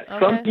 And I met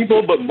some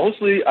people, but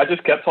mostly I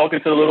just kept talking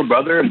to the little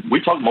brother, and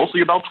we talked mostly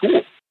about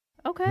school.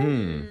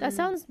 Okay. That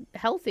sounds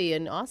healthy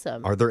and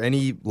awesome. Are there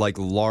any, like,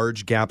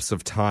 large gaps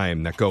of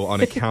time that go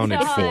unaccounted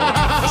for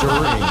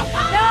during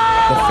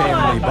the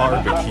family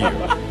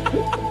barbecue?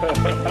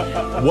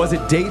 Was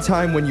it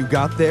daytime when you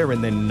got there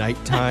and then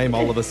nighttime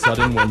all of a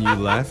sudden when you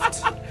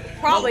left?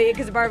 Probably,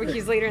 because the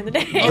barbecue's later in the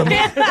day.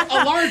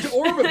 A large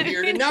orb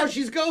appeared, and now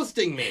she's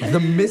ghosting me. The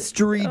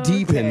mystery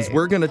deepens.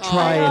 We're going to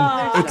try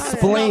and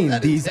explain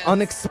these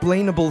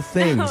unexplainable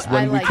things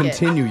when we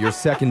continue your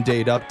second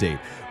date update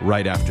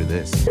right after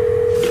this.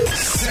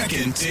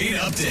 Second date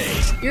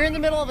update. You're in the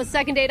middle of a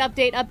second date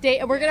update,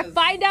 and we're going to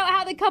find out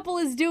how the couple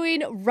is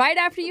doing right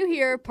after you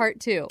hear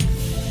part 2.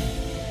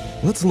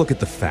 Let's look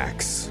at the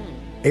facts.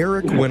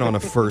 Eric went on a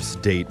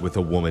first date with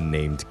a woman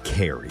named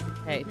Carrie.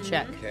 Hey,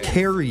 check.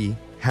 Carrie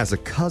has a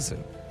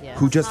cousin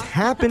who just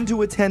happened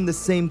to attend the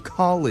same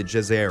college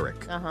as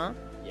Eric.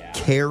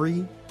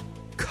 Carrie,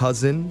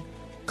 cousin,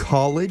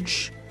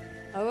 college.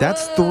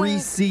 That's 3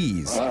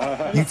 C's.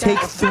 You take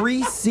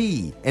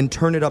 3C and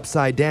turn it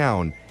upside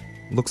down.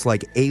 Looks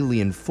like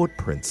alien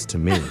footprints to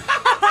me.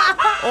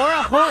 Or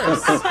a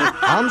horse.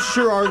 I'm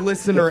sure our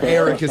listener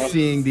Eric is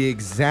seeing the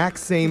exact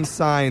same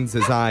signs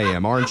as I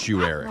am, aren't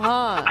you, Eric?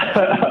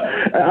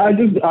 I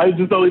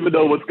just don't even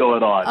know what's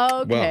going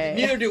on. Okay. Well,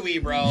 neither do we,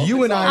 bro.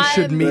 You and I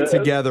should meet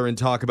together and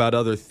talk about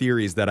other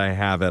theories that I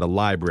have at a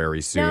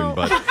library soon,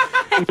 but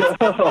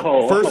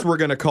first we're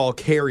going to call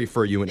Carrie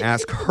for you and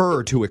ask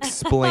her to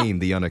explain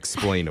the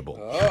unexplainable.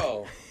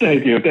 Oh.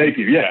 Thank you.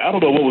 Yeah, I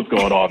don't know what was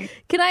going on.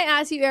 Can I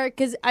ask you, Eric,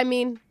 because, I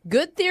mean,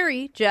 good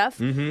theory,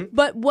 Jeff,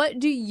 but what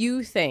do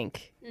you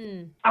think?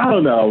 I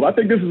don't know. I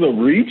think this is a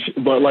reach,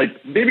 but, like,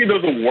 maybe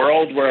there's a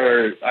world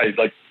where I,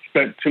 like,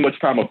 spent too much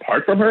time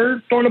apart from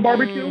her during the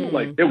barbecue.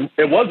 Like,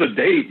 it was a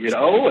date,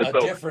 A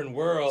different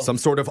world. Some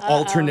sort of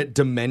alternate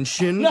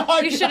dimension? No,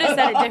 you should have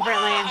said it differently.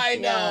 I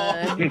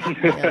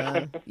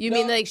know. You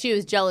mean like she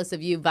was jealous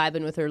of you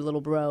vibing with her little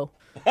bro?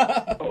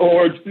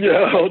 Or,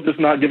 just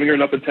not giving her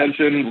enough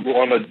attention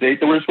on a date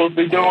that we're supposed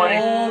to be doing.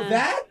 Oh,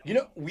 that?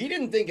 We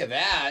didn't think of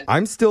that.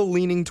 I'm still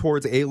leaning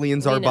towards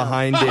aliens are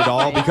behind it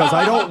all because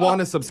I don't want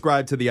to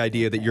subscribe to the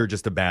idea that you're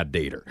just a bad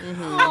dater.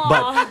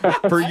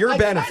 But for your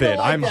benefit,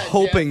 I'm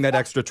hoping that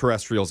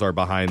extraterrestrials are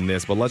behind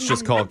this, but let's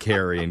just call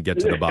Carrie and get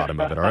to the bottom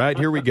of it. All right,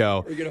 here we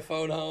go. We're going to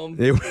phone home.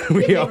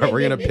 We are.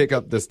 We're going to pick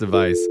up this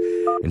device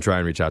and try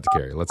and reach out to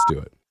Carrie. Let's do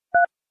it.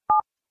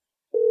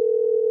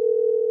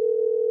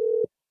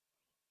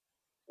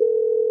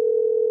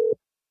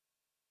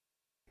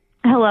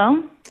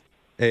 Hello?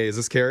 Hey, is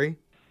this Carrie?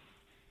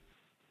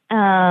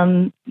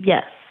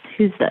 Yes.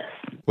 Who's this?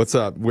 What's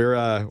up? We're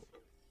a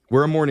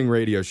morning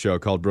radio show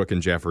called Brooke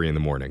and Jeffrey in the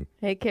Morning.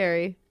 Hey,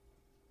 Carrie.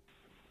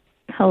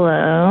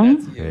 Hello?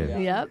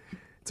 Hey. Yep.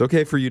 It's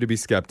okay for you to be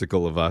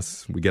skeptical of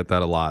us. We get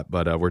that a lot.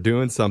 But we're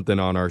doing something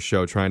on our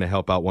show trying to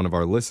help out one of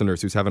our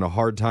listeners who's having a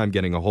hard time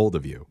getting a hold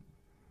of you.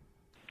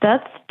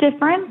 That's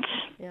different.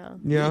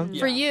 Yeah.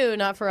 For you,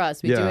 not for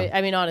us. We do Yeah. it.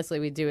 I mean, honestly,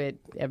 we do it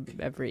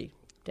every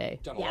day.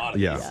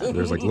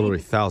 There's like literally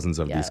thousands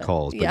of these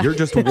calls, but Yeah. you're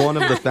just one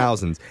of the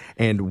thousands.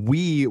 And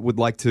we would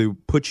like to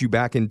put you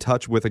back in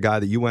touch with a guy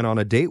that you went on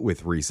a date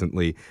with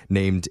recently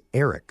named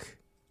Eric.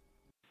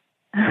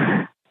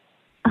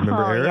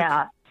 Remember Eric?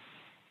 Yeah.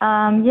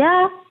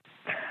 Yeah.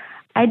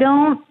 I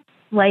don't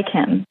like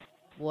him.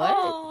 What?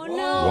 Oh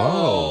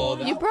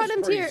Whoa. You brought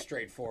him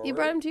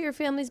to your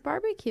family's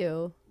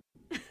barbecue.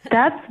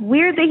 That's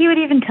weird that he would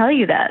even tell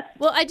you that.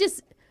 Well,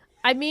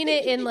 I mean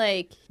it in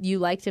like you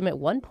liked him at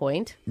one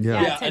point.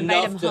 Yeah. to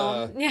invite him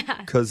home. Yeah.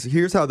 Because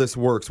here's how this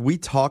works. We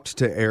talked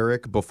to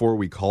Eric before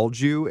we called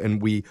you,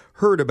 and we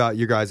heard about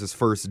your guys'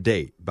 first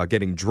date, about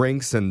getting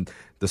drinks and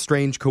the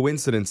strange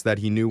coincidence that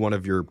he knew one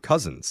of your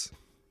cousins.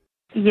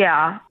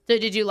 Yeah. So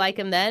did you like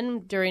him then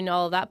during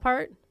all of that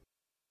part?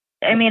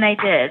 I mean, I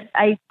did.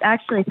 I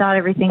actually thought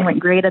everything went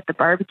great at the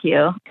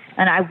barbecue,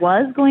 and I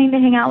was going to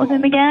hang out with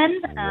him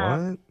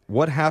again.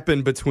 What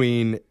happened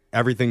between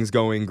everything's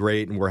going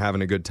great and we're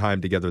having a good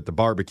time together at the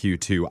barbecue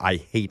to I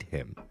hate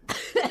him?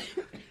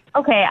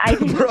 Okay, I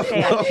didn't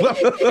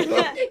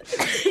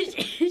say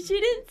She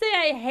didn't say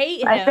I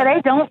hate him. I said I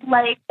don't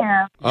like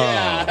him.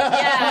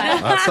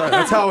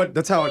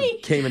 That's how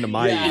it came into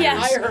my ears. Yeah,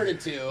 I heard it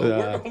too.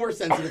 Yeah. We're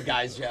sensitive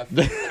guys, Jeff.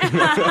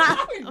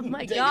 Oh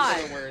my God.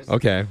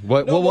 Okay.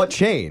 What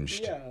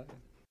changed?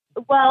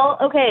 Well,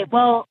 okay.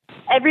 Well,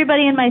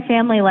 everybody in my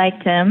family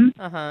liked him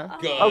a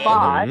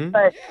lot, Mhm.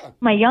 but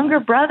my younger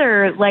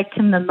brother liked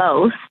him the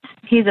most.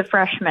 He's a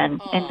freshman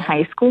in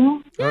high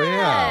school. Oh,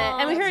 yeah.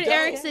 And we heard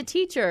Eric's a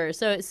teacher,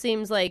 so it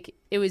seems like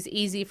it was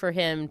easy for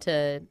him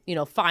to,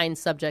 find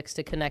subjects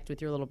to connect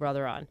with your little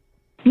brother on.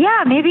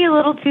 Yeah, maybe a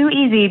little too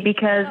easy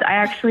because I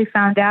actually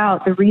found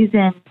out the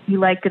reason he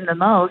liked him the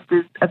most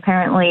is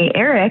apparently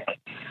Eric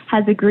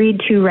has agreed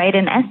to write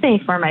an essay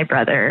for my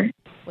brother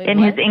in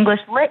his English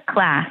lit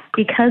class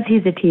because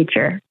he's a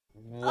teacher.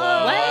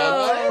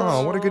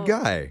 Oh, what a good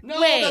guy. No,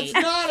 that's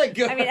not a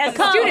good. I mean, as a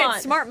Come student, on.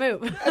 smart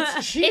move.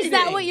 Is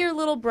that what your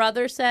little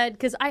brother said?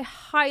 Because I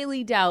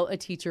highly doubt a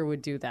teacher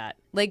would do that.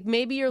 Like,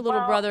 maybe your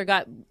little brother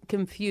got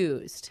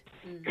confused.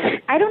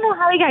 I don't know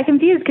how he got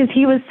confused because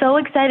he was so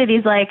excited.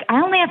 He's like,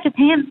 I only have to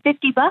pay him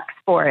 $50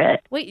 for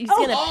it. Wait, he's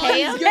going to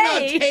pay him? He's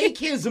gonna take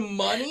his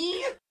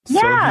money? So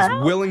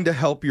he's willing to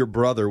help your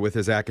brother with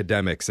his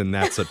academics, and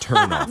that's a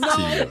turnoff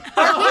to you.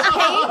 Are we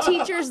paying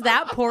teachers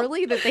that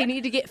poorly that they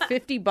need to get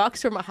 $50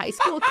 from a high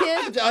school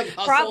kid?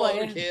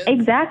 Probably.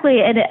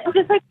 Exactly. And I'm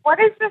just like, what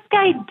is this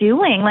guy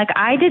doing? Like,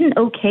 I didn't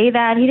okay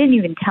that. He didn't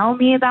even tell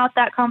me about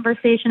that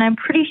conversation. I'm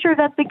pretty sure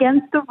that's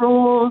against the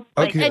rules.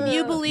 And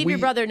you believe your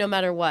brother no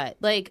matter what.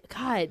 Like,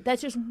 God,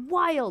 that's just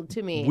wild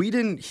to me. We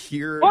didn't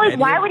hear Well, any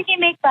why of- would he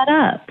make that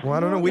up? Well, I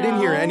don't know. We didn't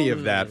hear any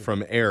of that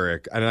from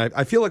Eric. And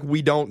I feel like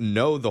we don't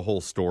know the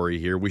whole story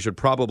here. We should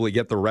probably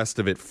get the rest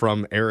of it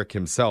from Eric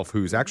himself,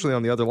 who's actually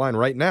on the other line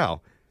right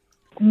now.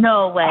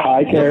 No way.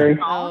 Hi, Carrie.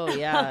 Oh,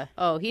 yeah.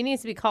 Oh, he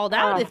needs to be called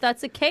out if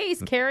that's the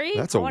case, Carrie.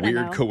 That's a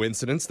weird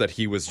coincidence that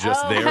he was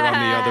just there on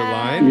the other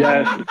line.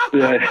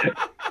 Yes.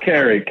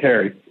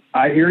 Carrie.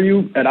 I hear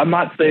you, and I'm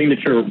not saying that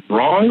you're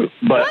wrong,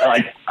 but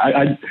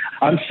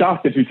I'm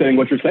shocked that you're saying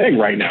what you're saying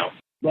right now.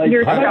 Like,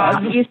 You're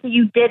shocked.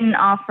 You didn't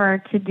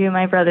offer to do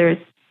my brother's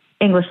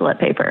English lit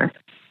paper.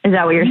 Is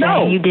that what you're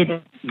No. saying? You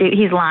didn't.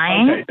 He's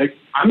lying? Okay.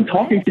 I'm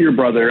talking to your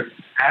brother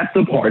at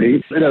the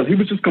party. He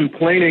was just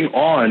complaining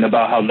on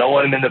about how no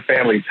one in the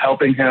family is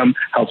helping him,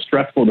 how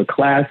stressful the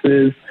class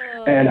is,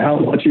 and how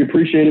much he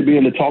appreciated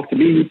being to talk to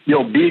me,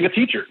 being a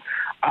teacher.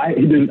 I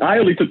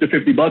only took the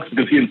 $50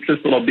 because he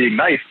insisted on being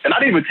nice, and I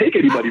didn't even take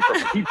anybody from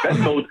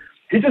him.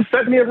 He just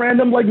sent me a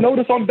random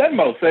notice on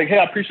Venmo saying, "Hey,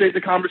 I appreciate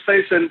the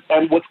conversation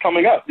and what's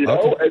coming up." And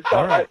so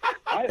All right.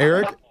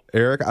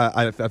 Eric,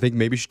 I think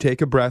maybe you should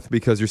take a breath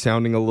because you're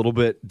sounding a little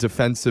bit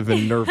defensive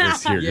and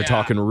nervous here. You're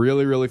talking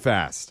really, really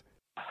fast.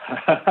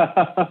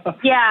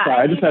 Yeah.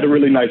 Sorry, I just had a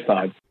really nice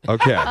time.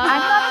 Okay.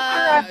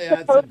 I'm not sure I'm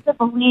supposed to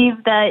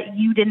believe that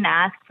you didn't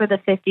ask for the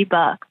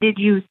 $50. Did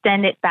you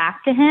send it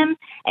back to him?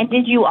 And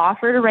did you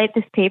offer to write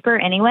this paper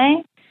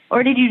anyway?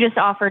 Or did you just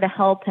offer to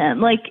help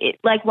him? Like,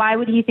 why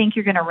would he think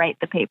you're going to write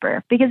the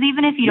paper? Because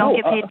even if you don't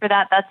get paid for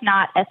that, that's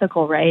not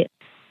ethical, right?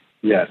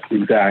 Yes,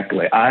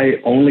 exactly. I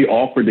only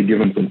offered to give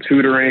him some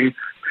tutoring.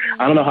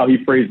 I don't know how he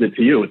phrased it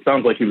to you. It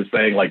sounds like he was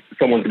saying, like,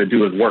 someone's going to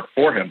do his work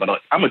for him. But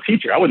I'm a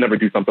teacher. I would never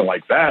do something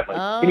like that.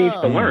 Like, he needs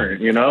to learn,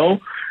 you know,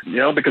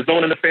 because no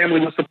one in the family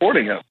was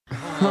supporting him.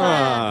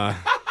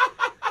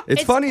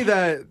 It's funny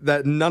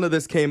that none of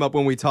this came up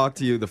when we talked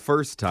to you the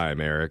first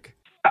time, Eric.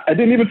 It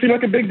didn't even seem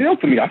like a big deal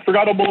to me. I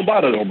forgot all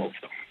about it almost.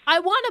 I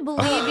want to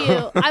believe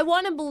you. I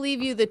want to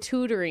believe you the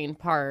tutoring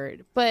part,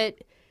 but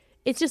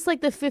it's just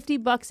like the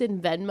 $50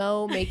 in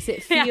Venmo makes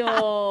it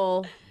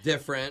feel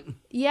different.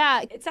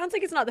 Yeah. It sounds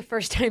like it's not the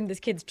first time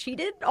this kid's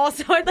cheated.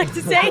 Also, I'd like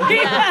to say.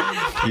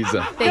 He's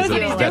a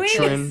veteran at That's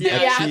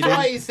cheating.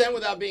 why he sent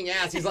without being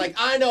asked. He's like,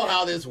 I know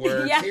how this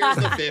works. Yeah. Here's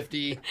the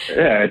 50.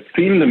 Yeah, it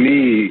seemed to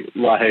me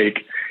like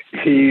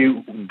he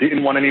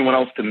didn't want anyone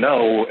else to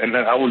know, and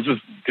then I was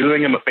just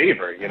doing him a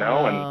favor, you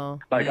know?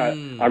 And like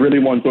I really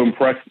wanted to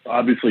impress,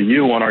 obviously,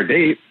 you on our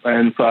date,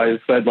 and so I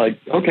said, like,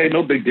 okay,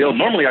 no big deal.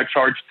 Normally I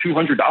charge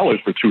 $200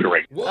 for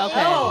tutoring.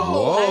 Okay.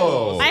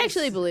 Whoa. I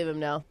actually believe him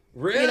now.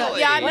 Really? You know,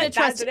 yeah, I'm going to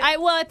trust. I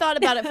thought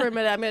about it for a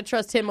minute. I'm going to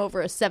trust him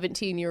over a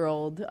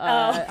 17-year-old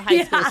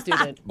high school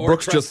student. Or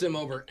Brooks trust just him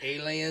over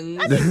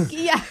aliens.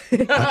 Yeah.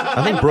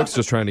 I think Brooke's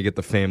just trying to get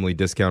the family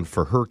discount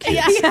for her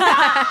kids.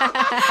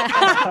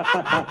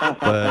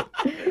 But,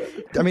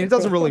 I mean, it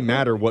doesn't really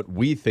matter what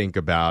we think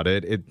about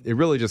it. It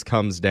really just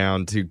comes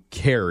down to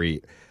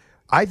Carrie.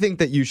 I think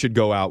that you should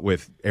go out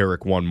with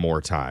Eric one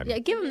more time. Yeah,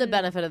 give him the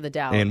benefit of the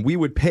doubt. And we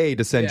would pay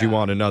to send you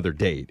on another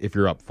date if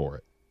you're up for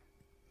it.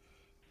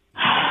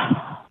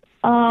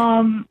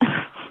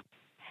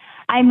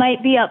 I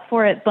might be up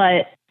for it,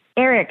 but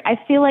Eric, I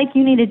feel like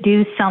you need to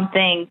do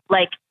something,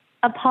 like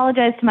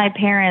apologize to my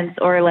parents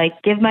or like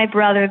give my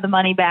brother the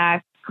money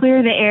back,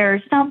 clear the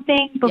air,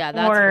 something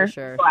before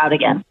go out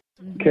again.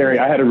 Carrie,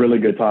 I had a really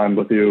good time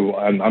with you,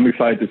 and I'm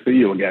excited to see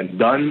you again.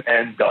 Done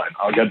and done.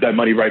 I'll get that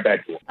money right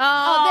back to you.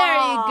 Oh, there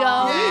you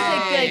go.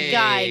 He's a good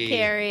guy,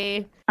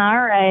 Carrie. All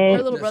right.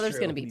 Your little brother's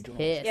going to be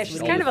pissed. Yeah,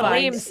 she's kind of a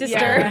lame sister.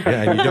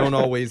 Yeah, and you don't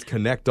always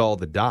connect all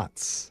the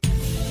dots.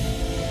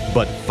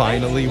 But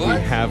finally, we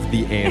have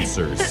the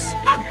answers.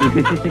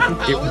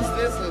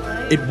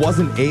 It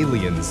wasn't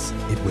aliens.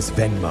 It was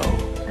Venmo.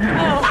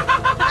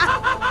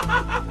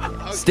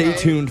 Stay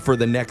tuned for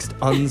the next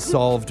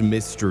Unsolved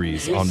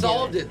Mysteries. We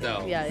solved it,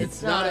 though. Yeah,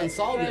 it's not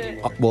unsolved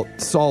anymore. Well,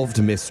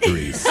 Solved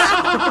Mysteries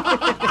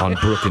on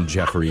Brooke and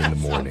Jeffrey in the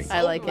morning.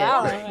 I like it.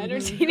 Wow,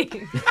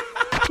 entertaining.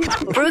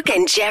 Brooke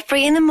and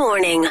Jeffrey in the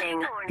morning.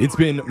 It's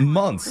been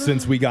months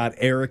since we got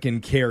Eric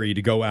and Carrie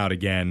to go out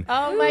again.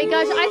 Oh my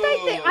gosh,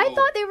 I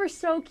thought they were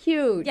so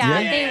cute.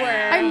 Yeah, they were.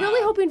 I'm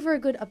really hoping for a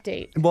good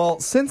update. Well,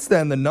 since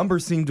then, the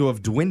numbers seem to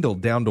have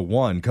dwindled down to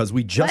one because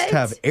we just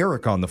have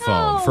Eric on the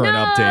phone for an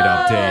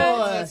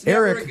update. That's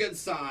Eric, never a good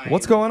sign.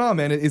 what's going on,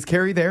 man? Is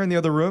Carrie there in the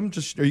other room?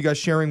 Are you guys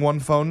sharing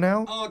one phone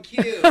now? Oh,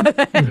 cute.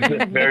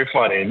 Very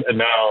funny.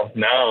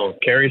 No,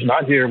 Carrie's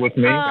not here with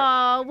me.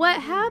 Oh,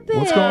 what happened?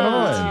 What's going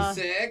on?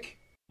 She's sick.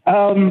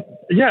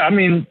 Yeah, I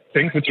mean,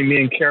 things between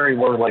me and Carrie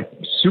were like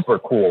super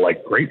cool,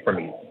 like great for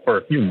me for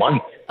a few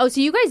months. Oh,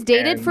 so you guys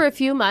dated for a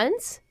few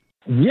months?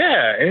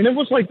 Yeah, and it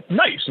was like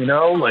nice, you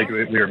know, like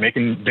we were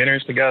making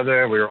dinners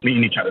together, we were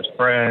meeting each other's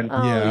friends.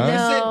 Oh, Yeah. You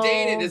no. said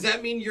dated. Does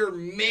that mean you're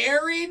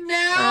married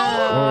now?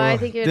 Oh, I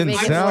think you're Didn't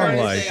making sound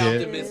it like Stay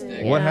it.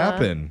 optimistic. What Yeah.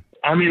 happened?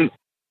 I mean,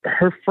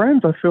 her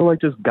friends, I feel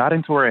like, just got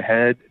into her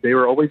head. They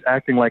were always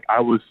acting like I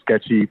was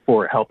sketchy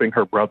for helping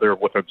her brother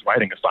with his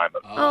writing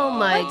assignment. Oh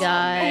my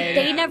God.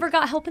 They never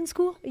got help in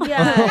school?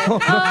 Yeah.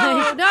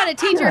 Oh, not a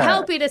teacher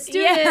helping a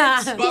student.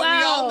 Yeah. But we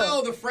all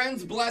know the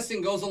friend's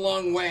blessing goes a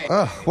long way.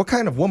 What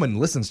kind of woman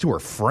listens to her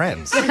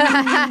friends? Gross.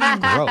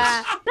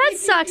 That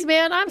sucks,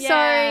 man. I'm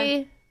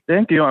sorry.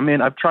 Thank you. I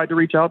mean, I've tried to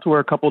reach out to her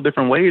a couple of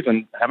different ways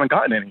and haven't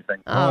gotten anything.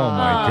 Oh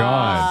my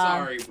God.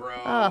 Sorry,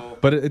 bro.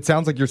 But it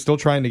sounds like you're still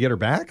trying to get her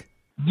back?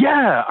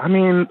 Yeah, I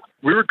mean,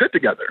 we were good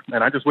together,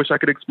 and I just wish I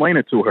could explain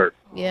it to her.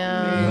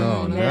 Yeah.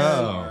 Oh, man.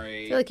 no.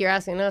 I feel like you're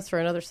asking us for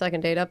another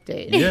second date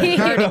update. Yeah.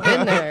 You've already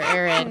been there,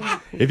 Aaron.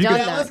 If you Done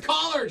could- that. Let's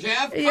call her,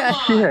 Jeff. Come Yeah.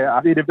 on. Yeah,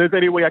 I mean, if there's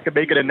any way I could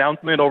make an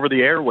announcement over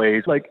the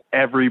airways, like,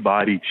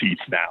 everybody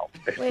cheats now.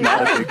 It's Wait,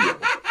 not what? a big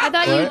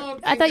deal.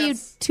 I thought you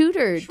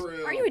tutored.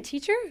 True. Are you a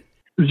teacher?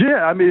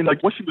 Yeah, I mean,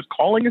 like, what she was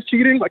calling as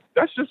cheating, like,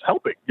 that's just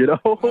helping, you know?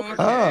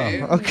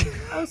 Oh, okay.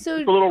 Oh, so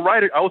It's a little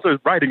writing. I was a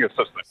writing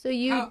assistant. so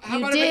you How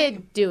you about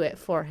did do it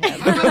for him.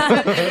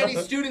 If any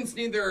students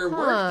need their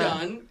work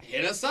done,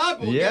 hit us up.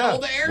 We'll get Yeah,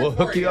 hold of Aaron we'll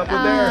for hook you up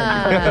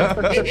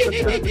with Aaron.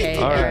 Okay,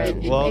 All right,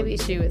 Aaron. well- Maybe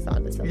she was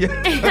onto something.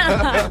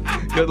 Yeah.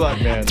 Good luck,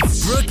 man.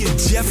 Brooke and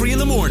Jeffrey in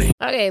the morning.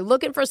 Okay,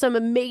 looking for some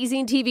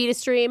amazing TV to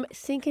stream?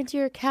 Sink into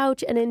your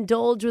couch and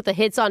indulge with the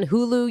hits on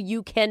Hulu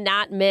you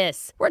cannot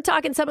miss. We're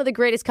talking some of the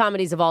greatest comedy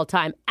comedies of all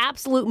time.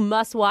 Absolute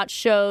must-watch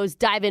shows.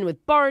 Dive in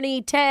with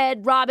Barney,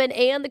 Ted, Robin,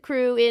 and the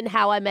crew in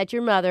How I Met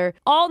Your Mother.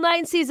 All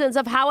 9 seasons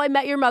of How I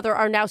Met Your Mother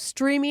are now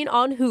streaming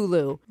on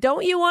Hulu.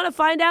 Don't you want to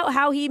find out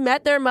how he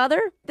met their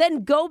mother?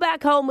 Then go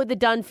back home with the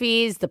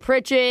Dunphys, the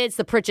Pritchetts,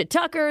 the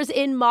Pritchett-Tuckers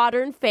in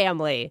Modern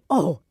Family.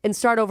 Oh, and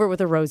start over with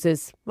the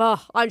Roses.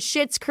 On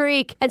Schitt's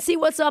Creek. And see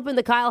what's up in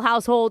the Kyle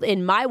household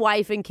in My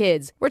Wife and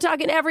Kids. We're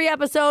talking every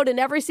episode and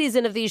every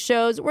season of these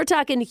shows. We're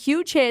talking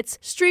huge hits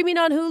streaming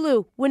on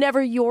Hulu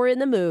whenever you're in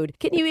the mood.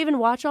 Can you even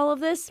watch all of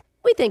this?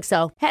 We think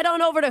so. Head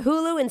on over to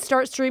Hulu and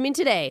start streaming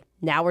today.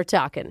 Now we're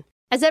talking.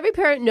 As every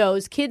parent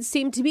knows, kids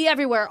seem to be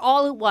everywhere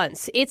all at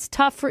once. It's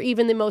tough for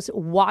even the most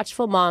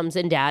watchful moms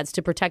and dads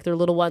to protect their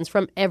little ones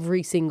from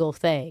every single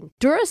thing.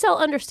 Duracell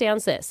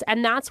understands this,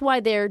 and that's why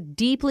they're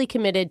deeply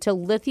committed to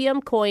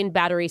lithium coin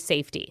battery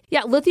safety.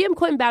 Yeah, lithium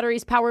coin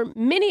batteries power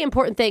many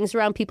important things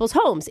around people's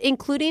homes,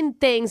 including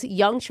things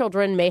young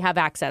children may have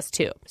access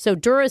to. So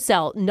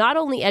Duracell not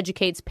only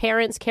educates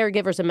parents,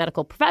 caregivers, and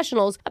medical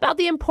professionals about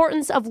the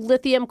importance of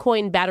lithium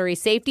coin battery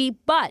safety,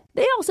 but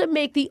they also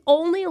make the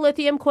only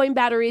lithium coin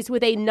batteries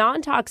with a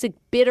non-toxic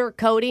bitter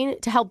coating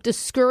to help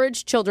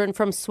discourage children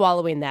from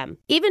swallowing them.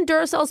 Even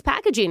Duracell's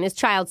packaging is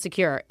child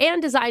secure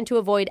and designed to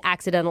avoid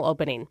accidental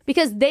opening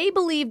because they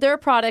believe their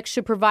products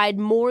should provide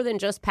more than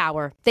just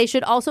power. They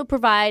should also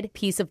provide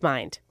peace of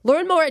mind.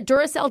 Learn more at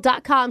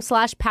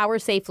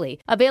Duracell.com/powersafely.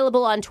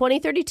 Available on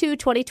 2032,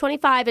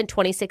 2025, and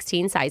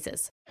 2016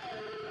 sizes.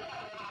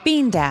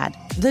 Bean Dad,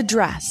 The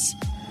Dress,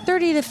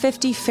 30 to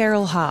 50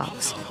 Feral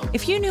Hogs.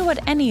 If you knew what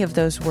any of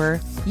those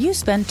were, you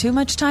spend too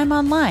much time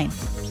online.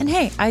 And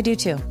hey, I do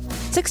too.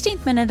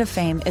 16th Minute of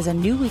Fame is a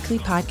new weekly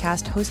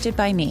podcast hosted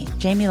by me,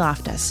 Jamie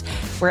Loftus,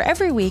 where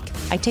every week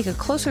I take a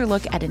closer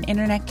look at an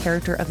internet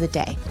character of the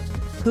day.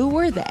 Who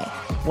were they?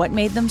 What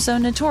made them so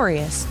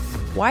notorious?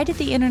 Why did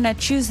the internet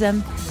choose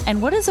them?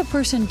 And what does a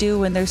person do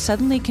when they're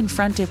suddenly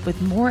confronted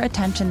with more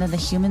attention than the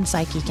human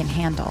psyche can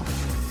handle?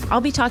 I'll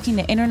be talking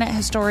to internet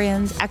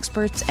historians,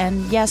 experts,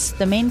 and yes,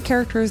 the main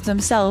characters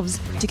themselves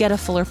to get a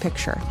fuller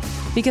picture.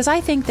 Because I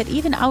think that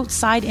even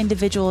outside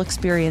individual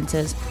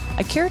experiences,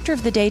 a character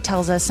of the day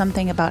tells us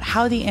something about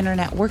how the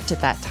internet worked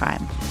at that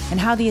time and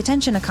how the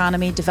attention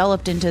economy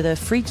developed into the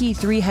freaky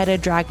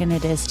three-headed dragon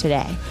it is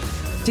today.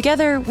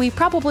 Together, we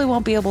probably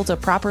won't be able to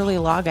properly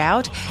log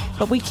out,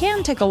 but we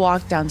can take a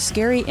walk down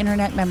scary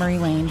internet memory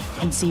lane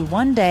and see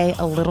one day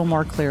a little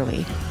more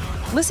clearly.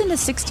 Listen to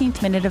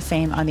 16th Minute of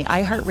Fame on the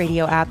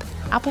iHeartRadio app,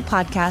 Apple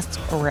Podcasts,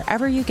 or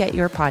wherever you get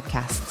your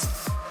podcasts.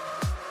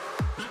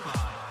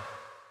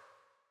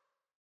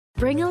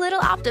 Bring a little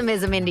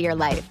optimism into your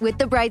life with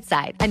The Bright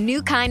Side, a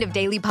new kind of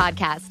daily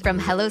podcast from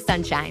Hello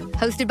Sunshine,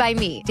 hosted by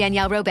me,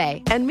 Danielle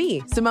Robay. And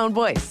me, Simone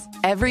Boyce.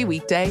 Every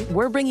weekday,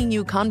 we're bringing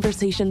you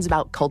conversations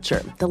about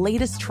culture, the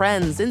latest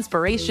trends,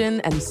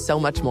 inspiration, and so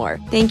much more.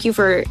 Thank you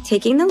for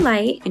taking the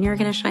light, and you're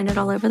going to shine it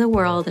all over the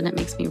world, and it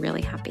makes me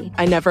really happy.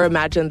 I never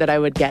imagined that I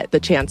would get the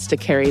chance to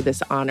carry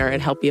this honor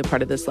and help be a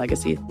part of this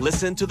legacy.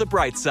 Listen to The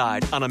Bright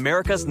Side on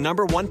America's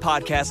 #1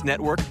 podcast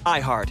network,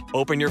 iHeart.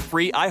 Open your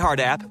free iHeart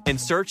app and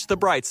search The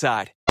Bright Side.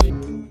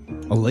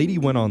 A lady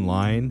went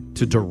online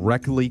to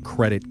directly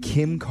credit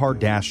Kim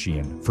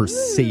Kardashian for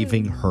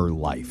saving her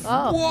life.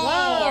 Oh.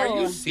 Whoa, are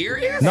you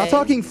serious? Not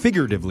talking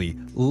figuratively.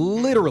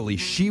 Literally,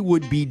 she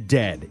would be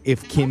dead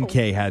if Kim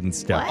K hadn't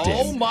stepped in.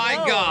 Oh my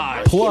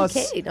gosh. Plus,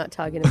 Kim K not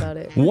talking about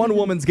it. One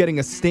woman's getting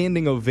a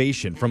standing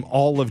ovation from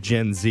all of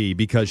Gen Z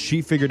because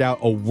she figured out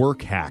a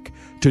work hack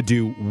to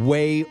do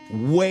way,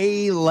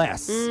 way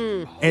less.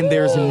 And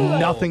there's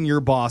nothing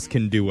your boss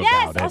can do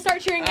about it. I'll start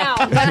cheering now.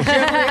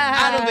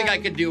 I don't think I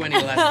could do any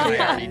less than I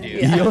already do.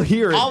 You'll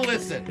hear it. I'll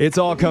listen. It's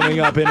all coming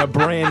up in a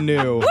brand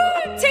new Woo!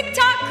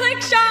 TikTok click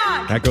shot.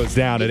 that goes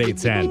down at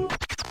 8:10.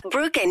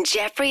 Brooke and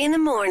Jeffrey in the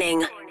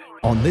morning.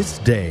 On this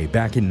day,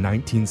 back in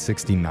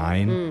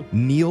 1969,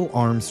 Neil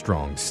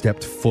Armstrong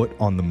stepped foot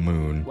on the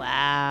moon.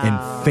 Wow. And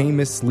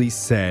famously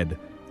said,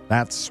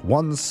 "That's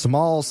one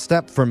small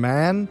step for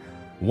man,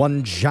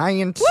 one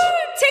giant Woo!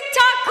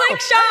 TikTok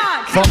click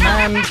shot. for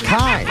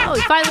mankind." Oh,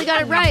 he finally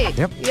got it right.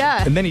 Yep.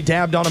 Yeah. And then he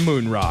dabbed on a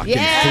moon rock and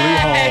flew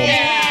home.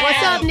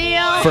 What's up, Neil?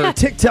 For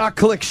TikTok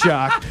Click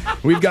Shock,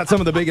 we've got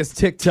some of the biggest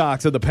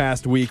TikToks of the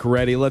past week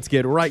ready. Let's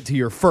get right to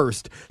your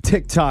first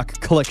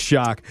TikTok Click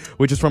Shock,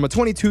 which is from a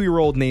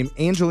 22-year-old named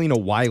Angelina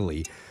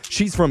Wiley.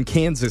 She's from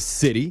Kansas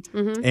City,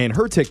 and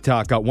her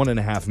TikTok got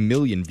 1.5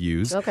 million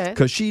views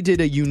because she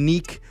did a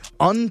unique,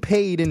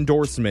 unpaid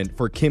endorsement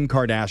for Kim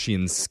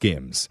Kardashian's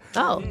Skims.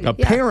 Oh,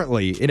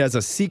 Apparently, it has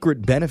a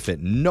secret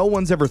benefit no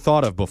one's ever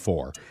thought of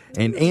before.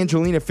 And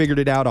Angelina figured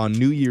it out on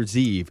New Year's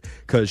Eve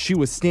because she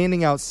was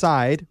standing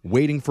outside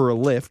waiting for a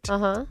lift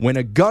when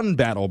a gun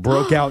battle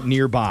broke out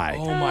nearby.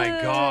 Oh my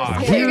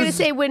God. You're going to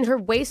say when her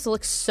waist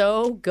looks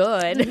so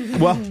good.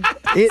 Well,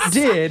 it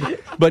did,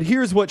 but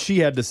here's what she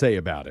had to say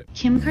about it.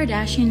 Kim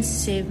Kardashian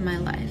saved my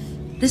life.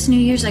 This New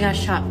Year's, I got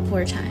shot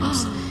 4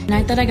 times. The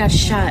night that I got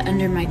shot,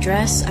 under my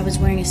dress, I was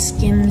wearing a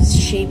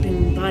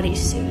Skims-shaping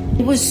bodysuit.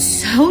 It was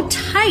so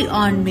tight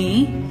on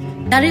me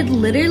that it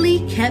literally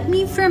kept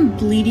me from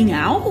bleeding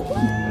out.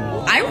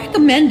 I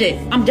recommend it.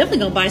 I'm definitely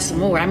gonna buy some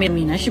more. I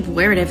mean, I should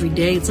wear it every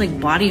day. It's like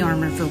body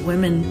armor for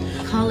women.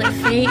 Call it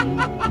fate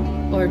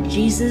or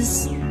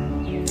Jesus,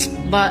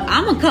 but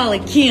I'm gonna call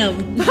it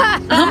Kim.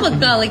 I'm gonna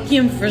call it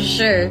Kim for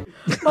sure.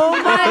 Oh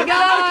my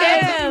God,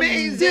 That's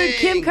amazing. Dude,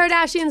 Kim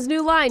Kardashian's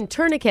new line,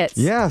 tourniquets.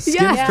 Yes,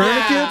 Kim's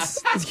tourniquets.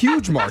 It's a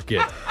huge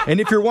market. And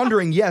if you're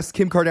wondering, yes,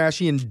 Kim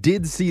Kardashian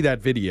did see that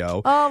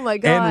video. Oh my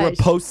gosh. And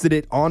reposted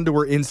it onto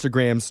her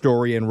Instagram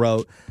story and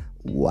wrote,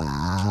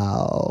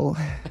 wow.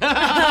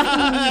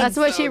 That's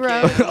what she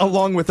wrote.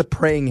 Along with a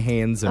praying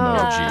hands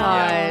emoji.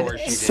 God. Of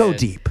course she So did.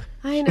 deep.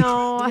 I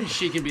know.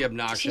 She can be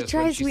obnoxious. She when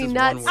drives she me says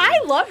nuts. one word.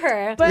 I love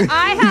her. But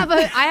I have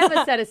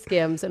a set of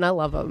Skims, and I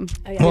love them.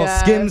 Well,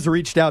 Skims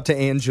reached out to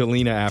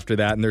Angelina after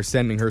that, and they're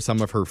sending her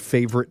some of her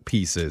favorite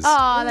pieces.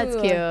 Oh, that's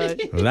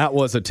cute. That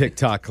was a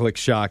TikTok click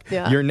shock.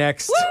 Yeah. Your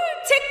next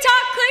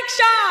TikTok click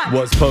shot.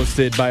 was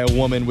posted by a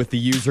woman with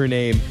the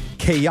username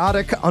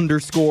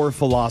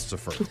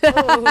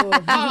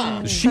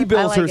chaotic_philosopher. She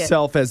bills like it.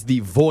 herself as the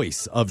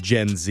voice of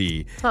Gen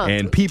Z,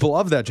 and people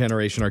of that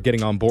generation are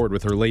getting on board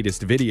with her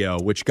latest video,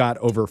 which got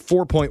over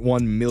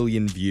 4.1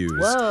 million views.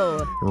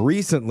 Whoa.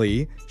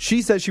 Recently,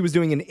 she says she was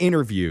doing an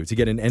interview to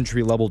get an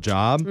entry-level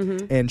job,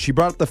 and she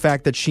brought up the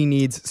fact that she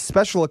needs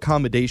special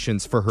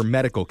accommodations for her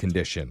medical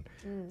condition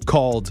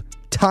called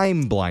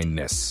time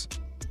blindness.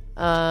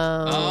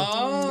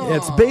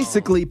 It's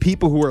basically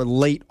people who are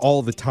late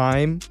all the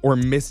time or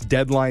miss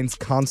deadlines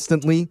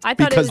constantly I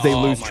thought it because was- they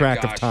Oh lose my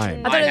track of gosh.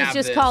 time. I thought it was have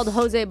just this. called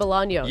Jose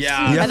Bolaños. Yeah.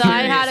 I thought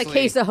I had a Seriously.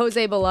 case of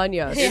Jose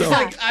Bolaños. It's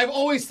like I've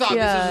always thought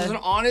Yeah. this is an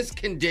honest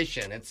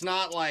condition. It's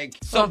not like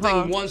something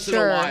Uh-huh. once in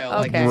Sure. a while.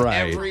 Like Okay. it's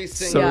Right. every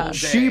single So day.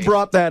 she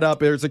brought that up.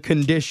 There's a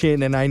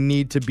condition and I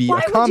need to be Why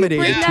would you accommodated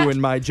bring to that-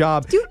 in my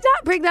job. Do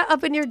not bring that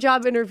up in your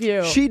job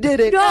interview. She did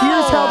it. No.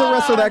 Here's how the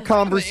rest of that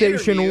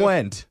conversation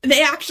went.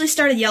 They actually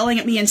started yelling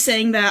at me and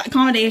saying that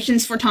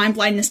accommodations for time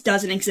blindness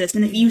doesn't exist,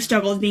 and if you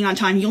struggle with being on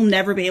time, you'll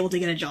never be able to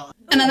get a job.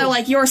 And then they're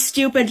like, your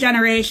stupid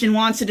generation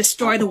wants to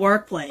destroy the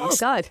workplace. Oh,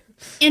 God.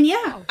 And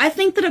yeah, I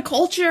think that a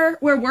culture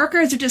where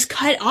workers are just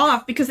cut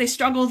off because they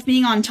struggle with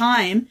being on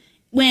time,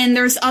 when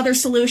there's other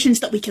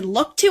solutions that we can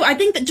look to, I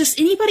think that just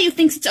anybody who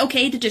thinks it's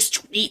okay to just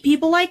treat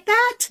people like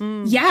that,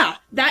 yeah,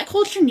 that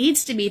culture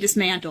needs to be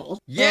dismantled.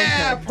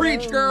 Yeah,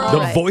 preach, girl.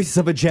 The voice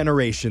of a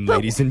generation,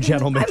 ladies and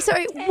gentlemen. I'm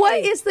sorry. What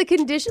is the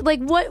condition?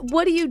 Like,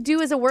 what do you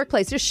do as a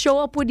workplace? Just show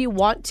up when you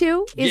want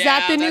to? Is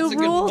that the new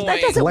rule?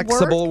 That doesn't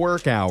Flexible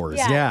work. work hours.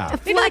 Yeah.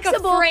 Maybe like a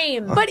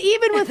frame. But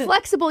even with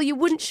flexible, you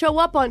wouldn't show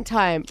up on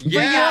time for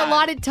your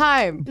allotted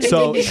time.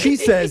 So she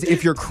says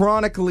if you're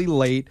chronically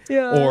late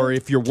or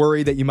if you're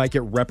worried that you might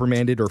get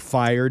reprimanded or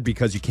fired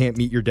because you can't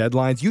meet your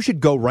deadlines, you should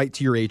go right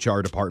to your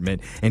HR department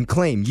and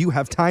claim you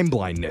have time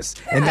blindness,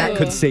 and that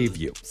could save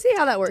you. See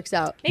how that works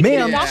out.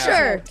 Ma'am,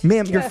 Sure.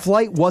 Ma'am, your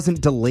flight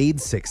wasn't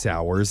delayed 6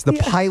 hours. The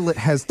pilot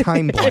has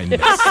time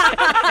blindness.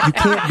 You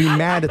can't be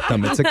mad at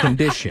them. It's a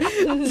condition.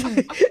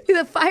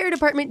 The fire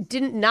department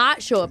didn't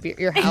not show up at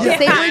your house.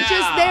 They were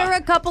just there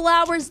a couple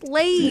hours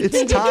late.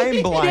 It's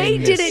time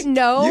blindness. They didn't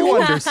know. You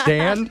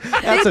understand?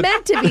 They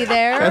meant to be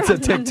there. That's a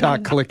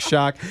TikTok click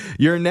shock.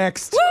 Your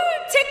next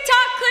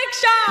TikTok click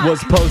shot.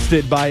 was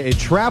posted by a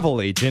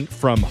travel agent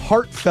from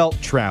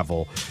Heartfelt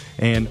Travel.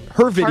 And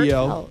her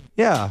video,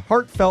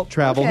 Heartfelt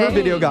Travel. Her Okay.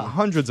 video got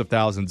hundreds of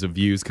thousands of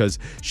views because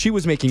she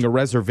was making a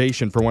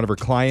reservation for one of her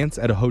clients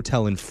at a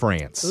hotel in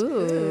France.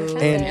 Ooh.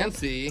 And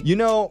Fancy. you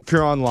know, if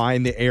you're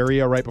online, the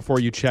area right before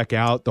you check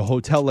out, the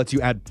hotel lets you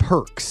add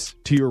perks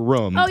to your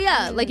room. Oh,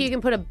 yeah. Like you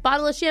can put a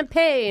bottle of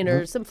champagne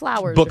or some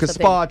flowers. Book or a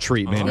something. spa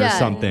treatment or Yeah.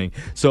 something.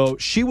 So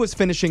she was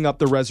finishing up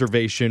the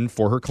reservation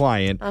for her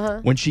client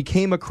when she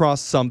came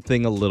across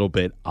something a little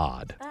bit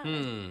odd.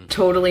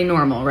 Totally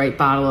normal, right?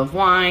 Bottle of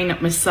wine,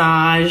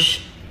 massage,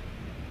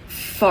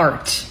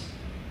 fart.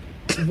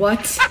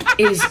 What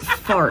is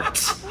fart?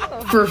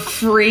 For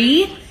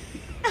free?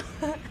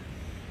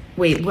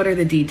 Wait, what are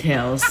the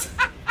details?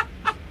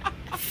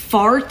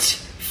 Fart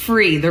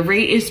free. The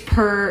rate is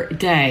per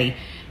day.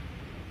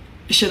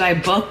 Should I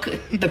book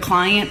the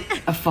client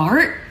a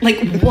fart? Like,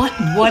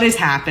 what is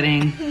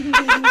happening?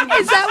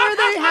 Is that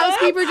where the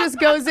housekeeper just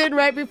goes in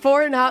right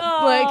before and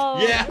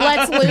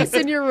lets loose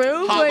in your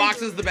room? Hot Like,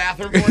 boxes the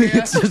bathroom for you.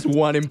 It's just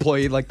one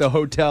employee, like the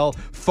hotel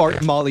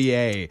fart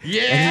Moliere.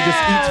 Yeah. And he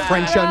just eats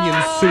French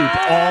onion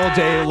soup all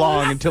day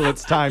long until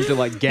it's time to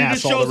like He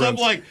gas just all shows the up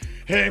rooms. like,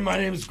 hey, my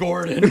name's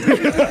Gordon.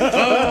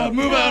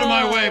 Move out of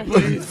my way,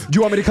 please. Do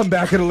you want me to come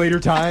back at a later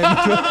time?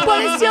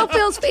 but it still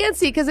feels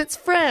fancy because it's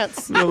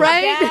France,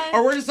 right?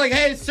 Or we're just like,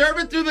 hey, serve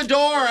it through the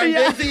door. I'm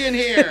busy in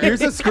here.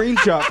 Here's a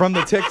screenshot from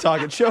the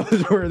TikTok. It shows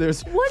where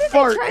there's What are they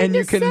fart trying and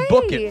you to can say?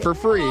 book it for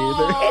free.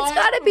 It's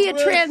got to be a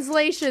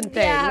translation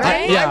thing,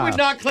 right? I would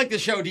not click the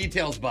show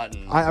details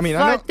button. I mean,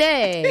 I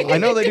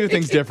know they do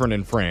things different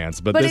in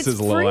France, but this it's is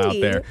a little out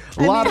free. there.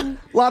 A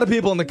lot of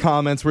people in the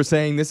comments were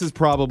saying this is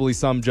probably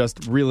some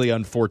just really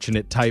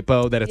unfortunate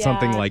typo, that it's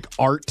something like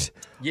art.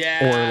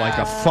 Yeah. Or like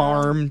a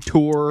farm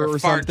tour or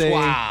something.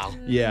 Wow.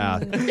 Yeah.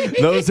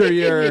 Those are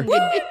your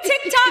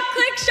TikTok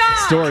click shot.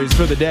 stories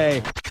for the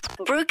day.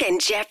 Brooke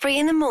and Jeffrey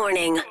in the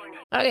morning.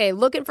 Okay,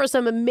 looking for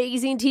some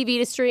amazing TV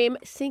to stream?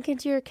 Sink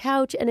into your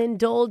couch and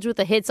indulge with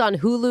the hits on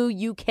Hulu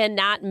you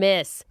cannot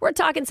miss. We're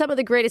talking some of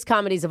the greatest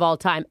comedies of all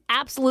time,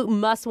 absolute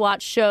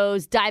must-watch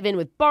shows. Dive in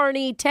with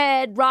Barney,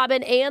 Ted,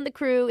 Robin, and the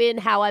crew in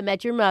How I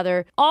Met Your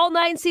Mother. All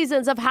 9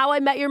 seasons of How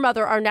I Met Your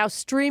Mother are now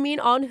streaming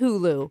on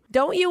Hulu.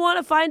 Don't you want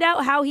to find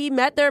out how he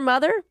met their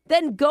mother?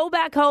 Then go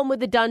back home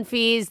with the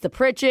Dunphys, the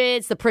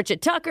Pritchett's, the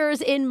Pritchett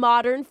Tuckers in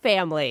Modern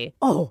Family.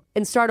 Oh,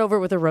 and start over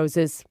with the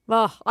Roses.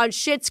 Oh, on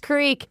Schitt's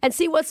Creek. And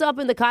see what's up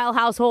in the Kyle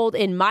household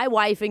in My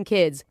Wife and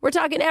Kids. We're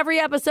talking every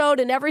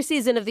episode and every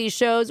season of these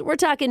shows. We're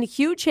talking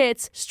huge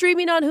hits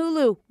streaming on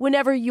Hulu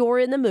whenever you're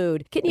in the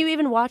mood. Can you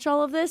even watch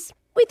all of this?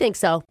 We think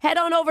so. Head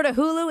on over to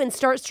Hulu and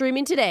start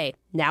streaming today.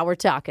 Now we're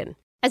talking.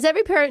 As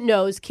every parent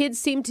knows, kids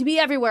seem to be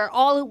everywhere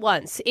all at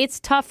once. It's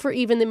tough for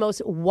even the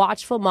most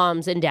watchful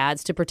moms and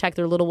dads to protect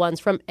their little ones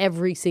from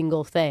every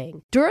single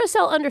thing.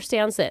 Duracell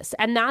understands this,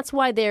 and that's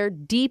why they're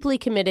deeply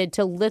committed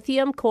to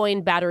lithium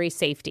coin battery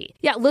safety.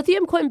 Yeah,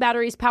 lithium coin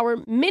batteries power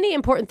many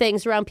important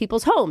things around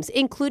people's homes,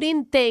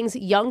 including things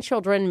young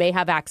children may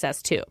have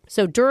access to.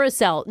 So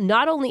Duracell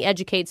not only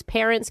educates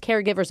parents,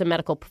 caregivers, and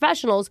medical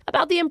professionals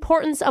about the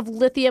importance of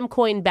lithium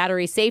coin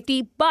battery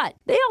safety, but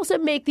they also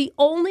make the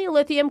only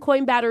lithium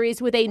coin batteries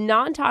with a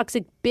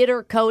non-toxic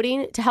bitter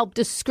coating to help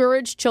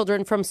discourage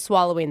children from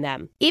swallowing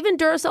them. Even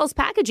Duracell's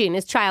packaging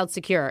is child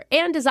secure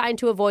and designed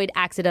to avoid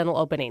accidental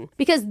opening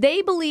because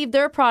they believe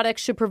their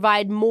products should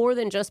provide more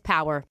than just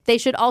power. They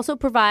should also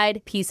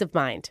provide peace of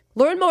mind.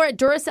 Learn more at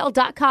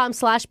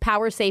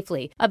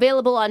Duracell.com/powersafely.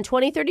 Available on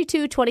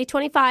 2032,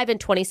 2025, and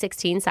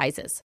 2016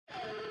 sizes.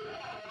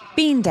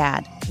 Bean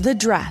Dad, The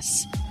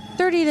Dress,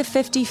 30 to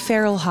 50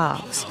 Feral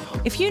Hogs.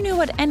 If you knew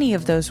what any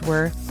of those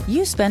were,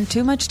 you spend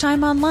too much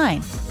time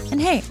online.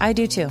 And hey, I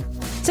do too.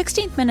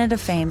 16th Minute of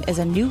Fame is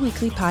a new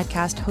weekly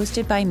podcast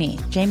hosted by me,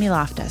 Jamie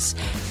Loftus,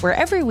 where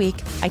every week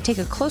I take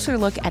a closer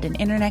look at an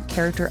internet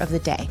character of the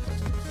day.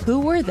 Who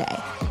were they?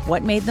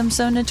 What made them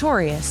so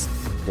notorious?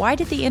 Why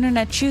did the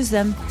internet choose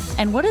them?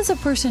 And what does a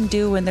person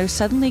do when they're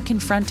suddenly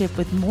confronted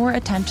with more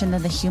attention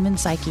than the human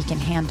psyche can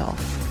handle?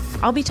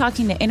 I'll be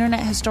talking to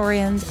internet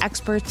historians,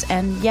 experts,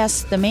 and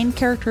yes, the main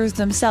characters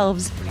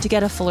themselves to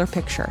get a fuller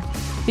picture.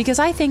 Because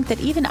I think that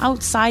even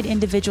outside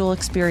individual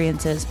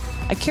experiences,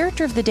 a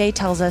character of the day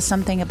tells us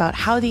something about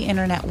how the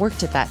internet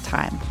worked at that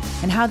time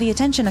and how the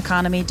attention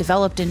economy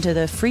developed into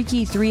the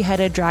freaky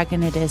three-headed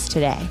dragon it is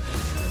today.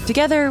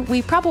 Together,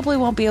 we probably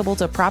won't be able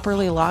to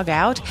properly log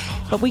out,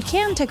 but we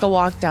can take a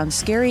walk down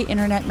scary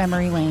internet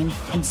memory lane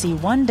and see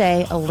one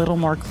day a little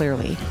more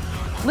clearly.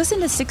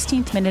 Listen to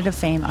 16th Minute of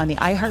Fame on the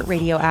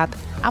iHeartRadio app,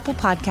 Apple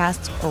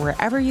Podcasts, or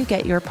wherever you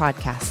get your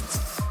podcasts.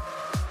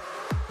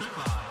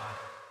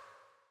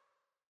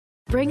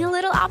 Bring a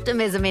little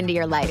optimism into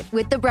your life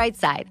with The Bright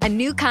Side, a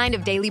new kind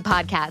of daily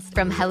podcast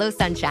from Hello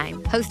Sunshine,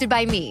 hosted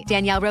by me,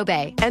 Danielle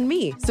Robay. And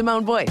me,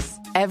 Simone Boyce.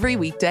 Every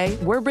weekday,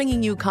 we're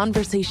bringing you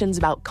conversations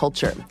about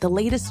culture, the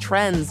latest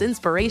trends,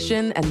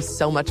 inspiration, and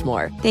so much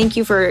more. Thank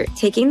you for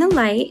taking the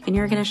light, and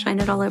you're going to shine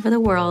it all over the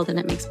world, and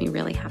it makes me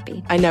really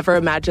happy. I never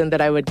imagined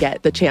that I would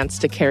get the chance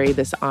to carry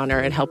this honor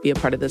and help be a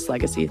part of this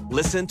legacy.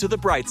 Listen to The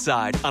Bright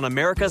Side on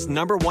America's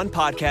 #1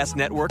 podcast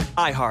network,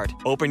 iHeart.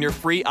 Open your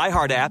free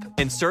iHeart app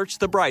and search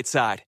The Bright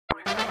Side.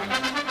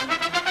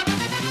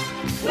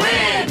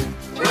 Win!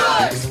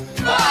 Brooks!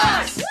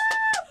 Box!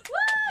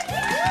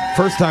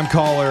 First-time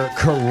caller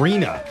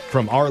Karina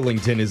from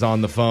Arlington is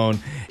on the phone,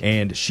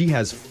 and she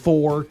has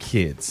 4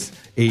 kids,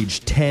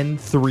 aged 10,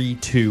 3,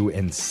 2,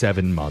 and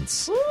 7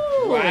 months.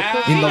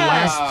 Wow. In the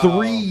last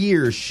 3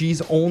 years,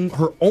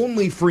 her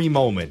only free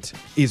moment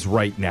is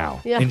right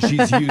now, and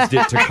she's used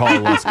it to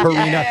call us.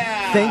 Karina,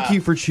 thank you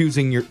for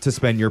choosing to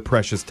spend your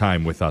precious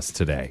time with us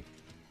today.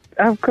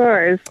 Of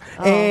course.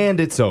 And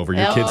it's over.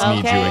 Your kids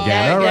need you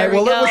again. All right.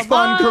 Well, it was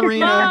fun,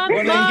 Karina.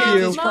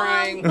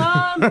 Thank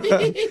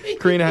you.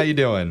 Karina, how you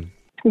doing?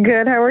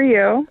 Good. How are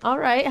you? All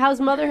right. How's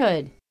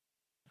motherhood?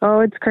 Oh,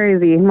 it's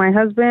crazy. My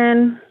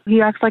husband,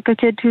 he acts like a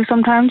kid too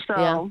sometimes,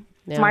 so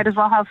might as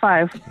well have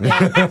 5.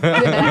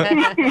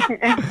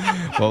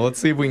 Well, let's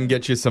see if we can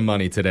get you some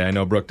money today. I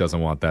know Brooke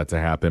doesn't want that to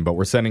happen, but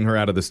we're sending her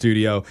out of the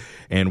studio.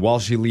 And while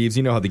she leaves,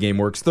 you know how the game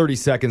works. 30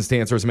 seconds to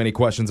answer as many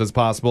questions as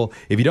possible.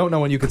 If you don't know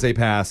when, you can say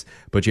pass,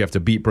 but you have to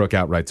beat Brooke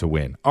outright to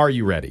win. Are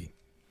you ready?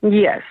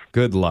 Yes.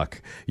 Good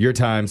luck. Your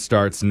time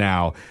starts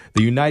now.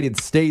 The United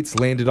States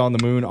landed on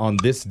the moon on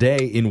this day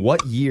in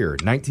what year?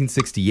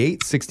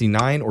 1968,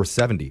 69, or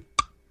 70?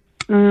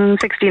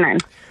 69.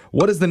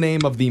 What is the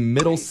name of the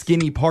middle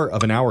skinny part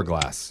of an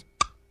hourglass?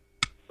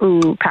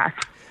 Ooh, pass.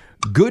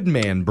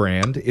 Goodman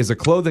brand is a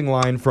clothing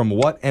line from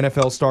what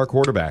NFL star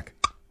quarterback?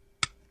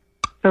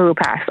 Ooh,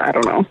 pass. I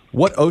don't know.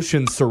 What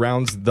ocean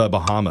surrounds the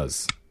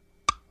Bahamas?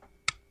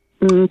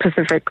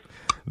 Pacific.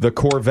 The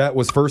Corvette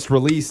was first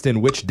released in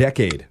which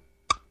decade?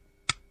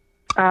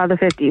 The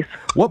 50s.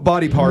 What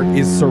body part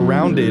is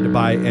surrounded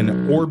by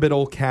an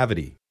orbital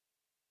cavity?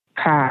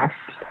 Pass.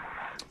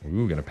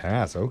 Ooh, gonna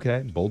pass.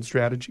 Okay, bold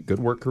strategy. Good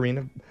work,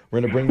 Karina.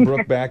 We're gonna bring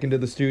Brooke back into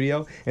the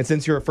studio. And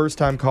since you're a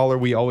first-time caller,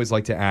 we always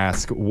like to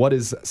ask, what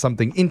is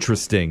something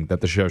interesting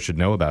that the show should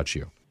know about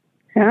you?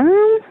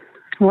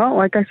 Well,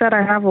 like I said,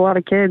 I have a lot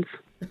of kids.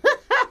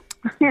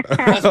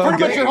 That's pretty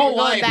much your whole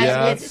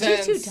life.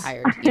 She's too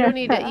tired. You don't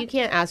need to, you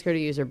can't ask her to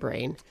use her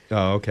brain.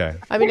 Oh, okay.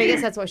 I mean, I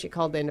guess that's why she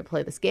called in to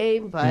play this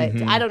game,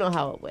 but I don't know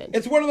how it went.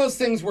 It's one of those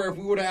things where if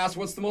we would have asked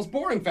what's the most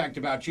boring fact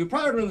about you,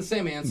 probably would have been the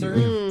same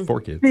answer.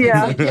 4 kids.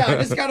 Yeah. I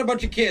just got a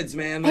bunch of kids,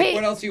 man. Like, Hey,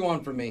 what else do you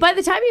want from me? By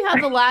the time you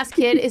have the last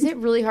kid, is it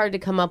really hard to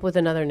come up with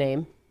another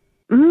name?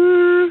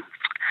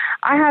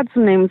 I had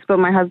some names, but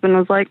my husband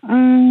was like,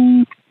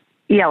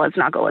 yeah, let's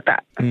not go with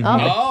that.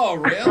 Oh,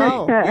 really?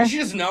 Oh. You should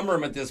just number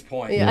them at this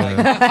point.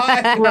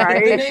 Yeah.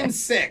 Right. The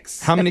name's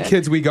 6. How many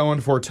kids we going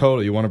for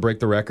total? You want to break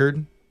the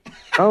record?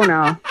 Oh,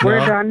 no. We're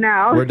done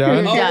now. We're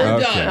done? Oh, we're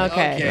Okay. done.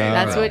 Okay.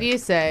 That's what you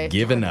say.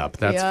 Giving up.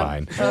 That's Yeah.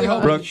 fine. I really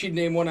hope Brooke, she'd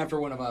name one after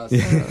one of us.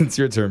 it's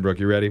your turn, Brooke.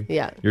 You ready?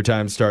 Yeah. Your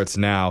time starts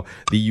now.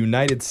 The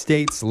United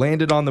States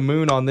landed on the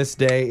moon on this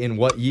day in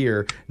what year?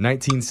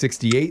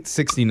 1968,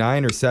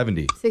 69, or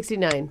 70?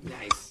 69.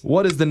 Nice.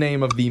 What is the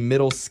name of the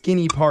middle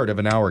skinny part of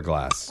an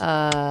hourglass?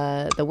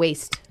 The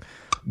waist.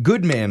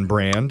 Goodman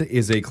brand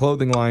is a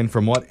clothing line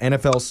from what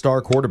NFL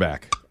star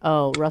quarterback?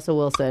 Oh, Russell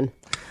Wilson.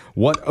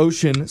 What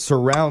ocean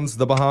surrounds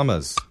the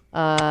Bahamas?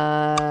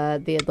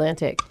 The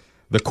Atlantic.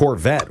 The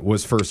Corvette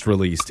was first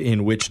released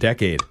in which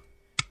decade?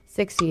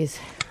 60s.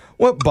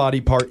 What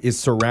body part is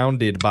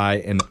surrounded by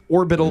an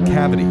orbital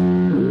cavity?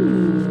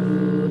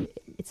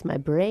 It's my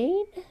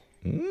brain?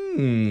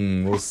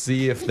 We'll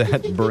see if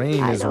that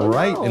brain is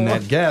right in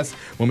that guess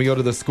when we go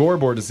to the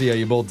scoreboard to see how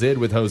you both did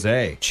with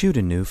Jose.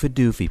 Chooda-noofa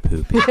doofy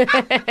poopy.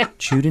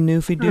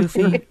 Chooda-noofy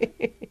doofy.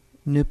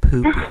 No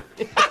poopy.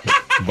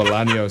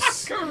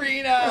 Bolaños.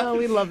 Karina. Oh,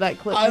 we love that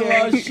clip. I here.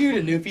 love shoot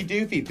a noofy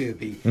doofy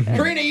poopy.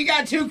 Karina, you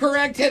got 2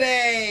 correct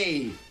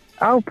today.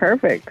 Oh,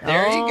 perfect.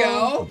 There you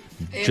go.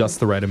 Just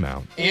the right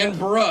amount. And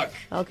Brooke,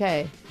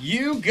 Okay.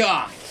 you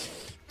got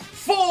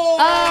 4.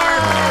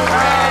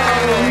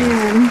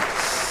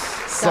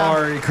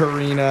 Sorry,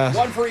 Karina.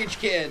 1 for each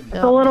kid. It's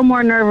a little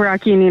more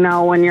nerve-wracking,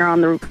 when you're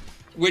on the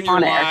When you're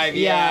on air. live,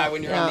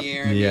 when you're on the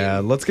air. Yeah,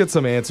 let's get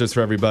some answers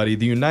for everybody.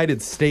 The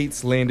United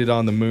States landed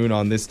on the moon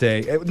on this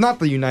day. Not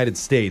the United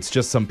States,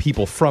 just some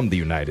people from the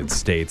United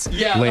States.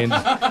 Yeah. land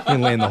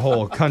the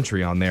whole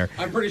country on there.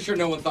 I'm pretty sure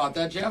no one thought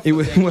that, Jeff. It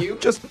was Thank you.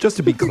 just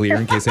to be clear,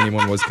 in case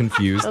anyone was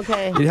confused.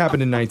 Okay. It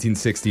happened in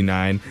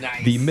 1969.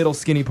 Nice. The middle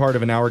skinny part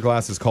of an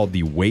hourglass is called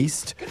the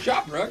waist. Good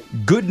job, Brooke.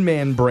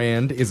 Goodman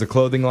brand is a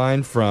clothing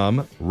line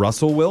from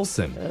Russell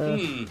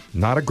Wilson.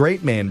 Not a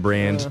great man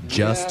brand,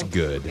 just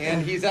good.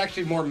 And he's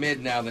actually more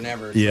mid now than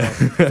ever. Yeah.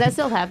 Is that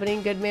still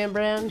happening, Good Man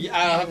brand?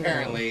 Yeah,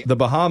 apparently. The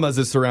Bahamas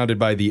is surrounded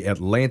by the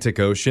Atlantic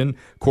Ocean.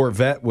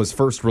 Corvette was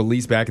first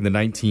released back in the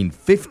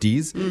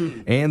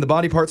 1950s. And the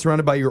body part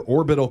surrounded by your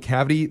orbital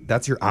cavity,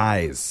 that's your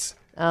eyes.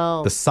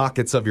 Oh. The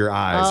sockets of your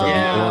eyes are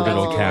the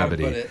orbital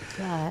cavity.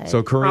 God.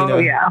 So, Karina, Oh,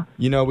 yeah.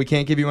 we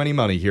can't give you any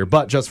money here,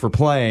 but just for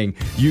playing,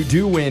 you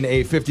do win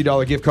a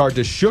 $50 gift card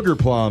to Sugar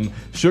Plum.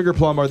 Sugar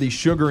Plum are the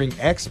sugaring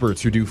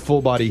experts who do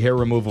full-body hair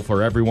removal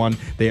for everyone.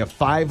 They have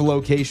 5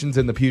 locations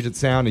in the Puget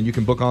Sound, and you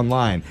can book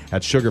online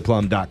at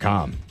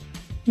sugarplum.com.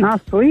 Oh,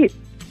 sweet.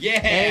 Yeah.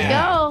 There you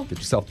go. Get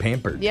yourself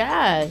pampered.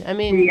 Yeah, I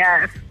mean,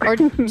 Yes. or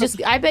just,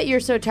 I bet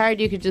you're so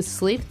tired you could just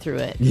sleep through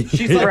it.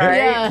 She's like, Right.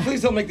 Yeah.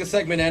 please don't make the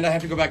segment end. I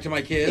have to go back to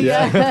my kids.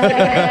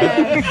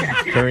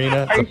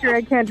 Karina, Are you sure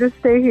I can't just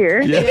stay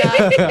here?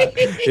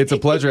 it's a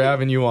pleasure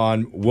having you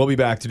on. We'll be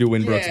back to do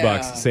Win Brooks Yeah.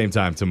 Bucks same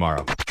time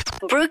tomorrow.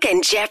 Brooke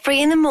and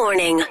Jeffrey in the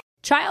morning.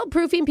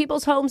 Childproofing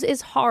people's homes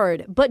is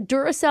hard, but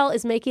Duracell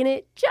is making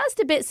it just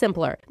a bit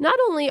simpler. Not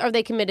only are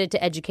they committed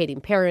to educating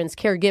parents,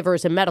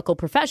 caregivers, and medical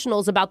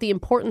professionals about the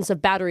importance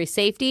of battery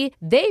safety,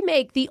 they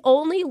make the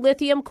only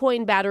lithium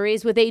coin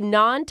batteries with a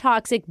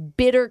non-toxic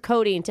bitter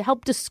coating to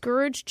help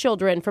discourage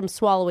children from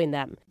swallowing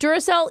them.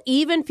 Duracell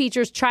even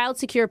features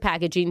child-secure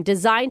packaging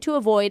designed to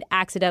avoid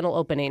accidental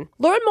opening.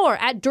 Learn more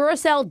at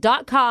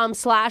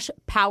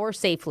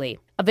Duracell.com/powersafely.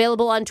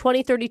 Available on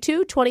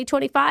 2032,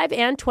 2025,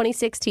 and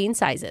 2016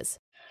 sizes.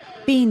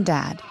 Bean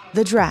Dad,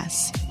 The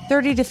Dress,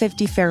 30 to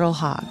 50 Feral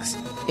Hogs.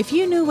 If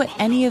you knew what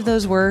any of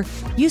those were,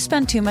 you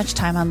spend too much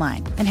time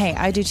online. And hey,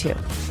 I do too.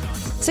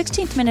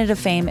 16th Minute of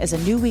Fame is a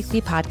new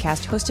weekly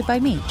podcast hosted by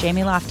me,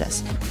 Jamie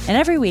Loftus. And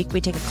every week we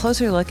take a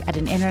closer look at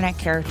an internet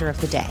character of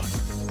the day.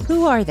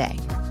 Who are they?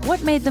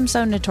 What made them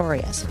so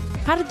notorious?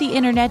 How did the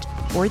internet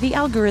or the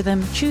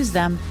algorithm choose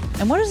them?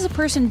 And what does a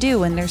person do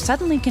when they're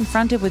suddenly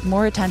confronted with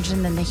more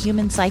attention than the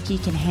human psyche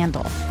can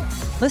handle?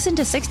 Listen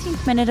to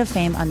 16th Minute of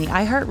Fame on the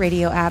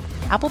iHeartRadio app,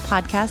 Apple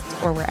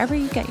Podcasts, or wherever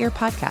you get your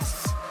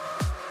podcasts.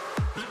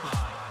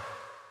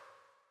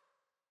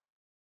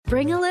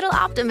 Bring a little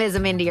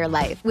optimism into your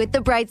life with The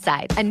Bright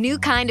Side, a new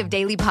kind of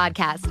daily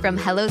podcast from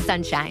Hello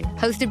Sunshine,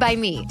 hosted by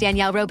me,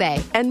 Danielle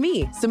Robay. And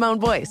me, Simone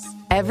Boyce.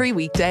 Every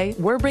weekday,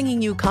 we're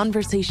bringing you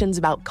conversations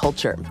about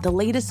culture, the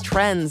latest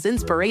trends,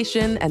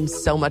 inspiration, and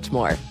so much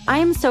more. I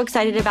am so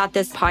excited about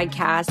this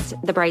podcast,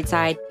 The Bright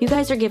Side. You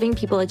guys are giving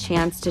people a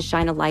chance to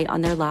shine a light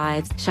on their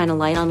lives, shine a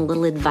light on a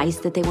little advice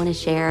that they want to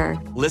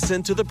share.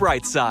 Listen to The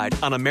Bright Side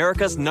on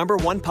America's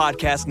 #1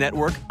 podcast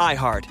network,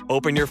 iHeart.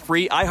 Open your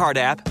free iHeart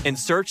app and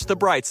search The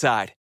Bright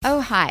Side. Oh,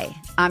 hi,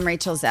 I'm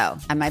Rachel Zoe,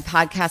 and my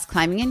podcast,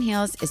 Climbing in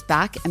Heels, is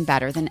back and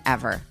better than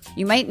ever.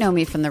 You might know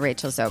me from the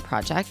Rachel Zoe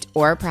Project,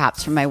 or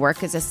perhaps from my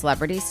work as a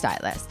celebrity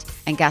stylist.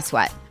 And guess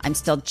what? I'm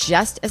still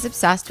just as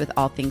obsessed with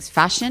all things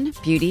fashion,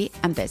 beauty,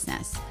 and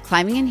business.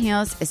 Climbing in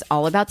Heels is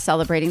all about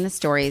celebrating the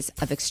stories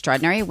of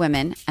extraordinary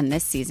women, and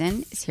this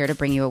season is here to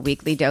bring you a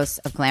weekly dose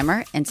of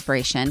glamour,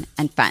 inspiration,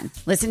 and fun.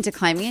 Listen to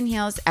Climbing in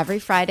Heels every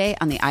Friday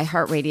on the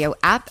iHeartRadio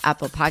app,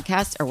 Apple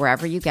Podcasts, or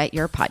wherever you get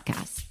your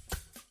podcasts.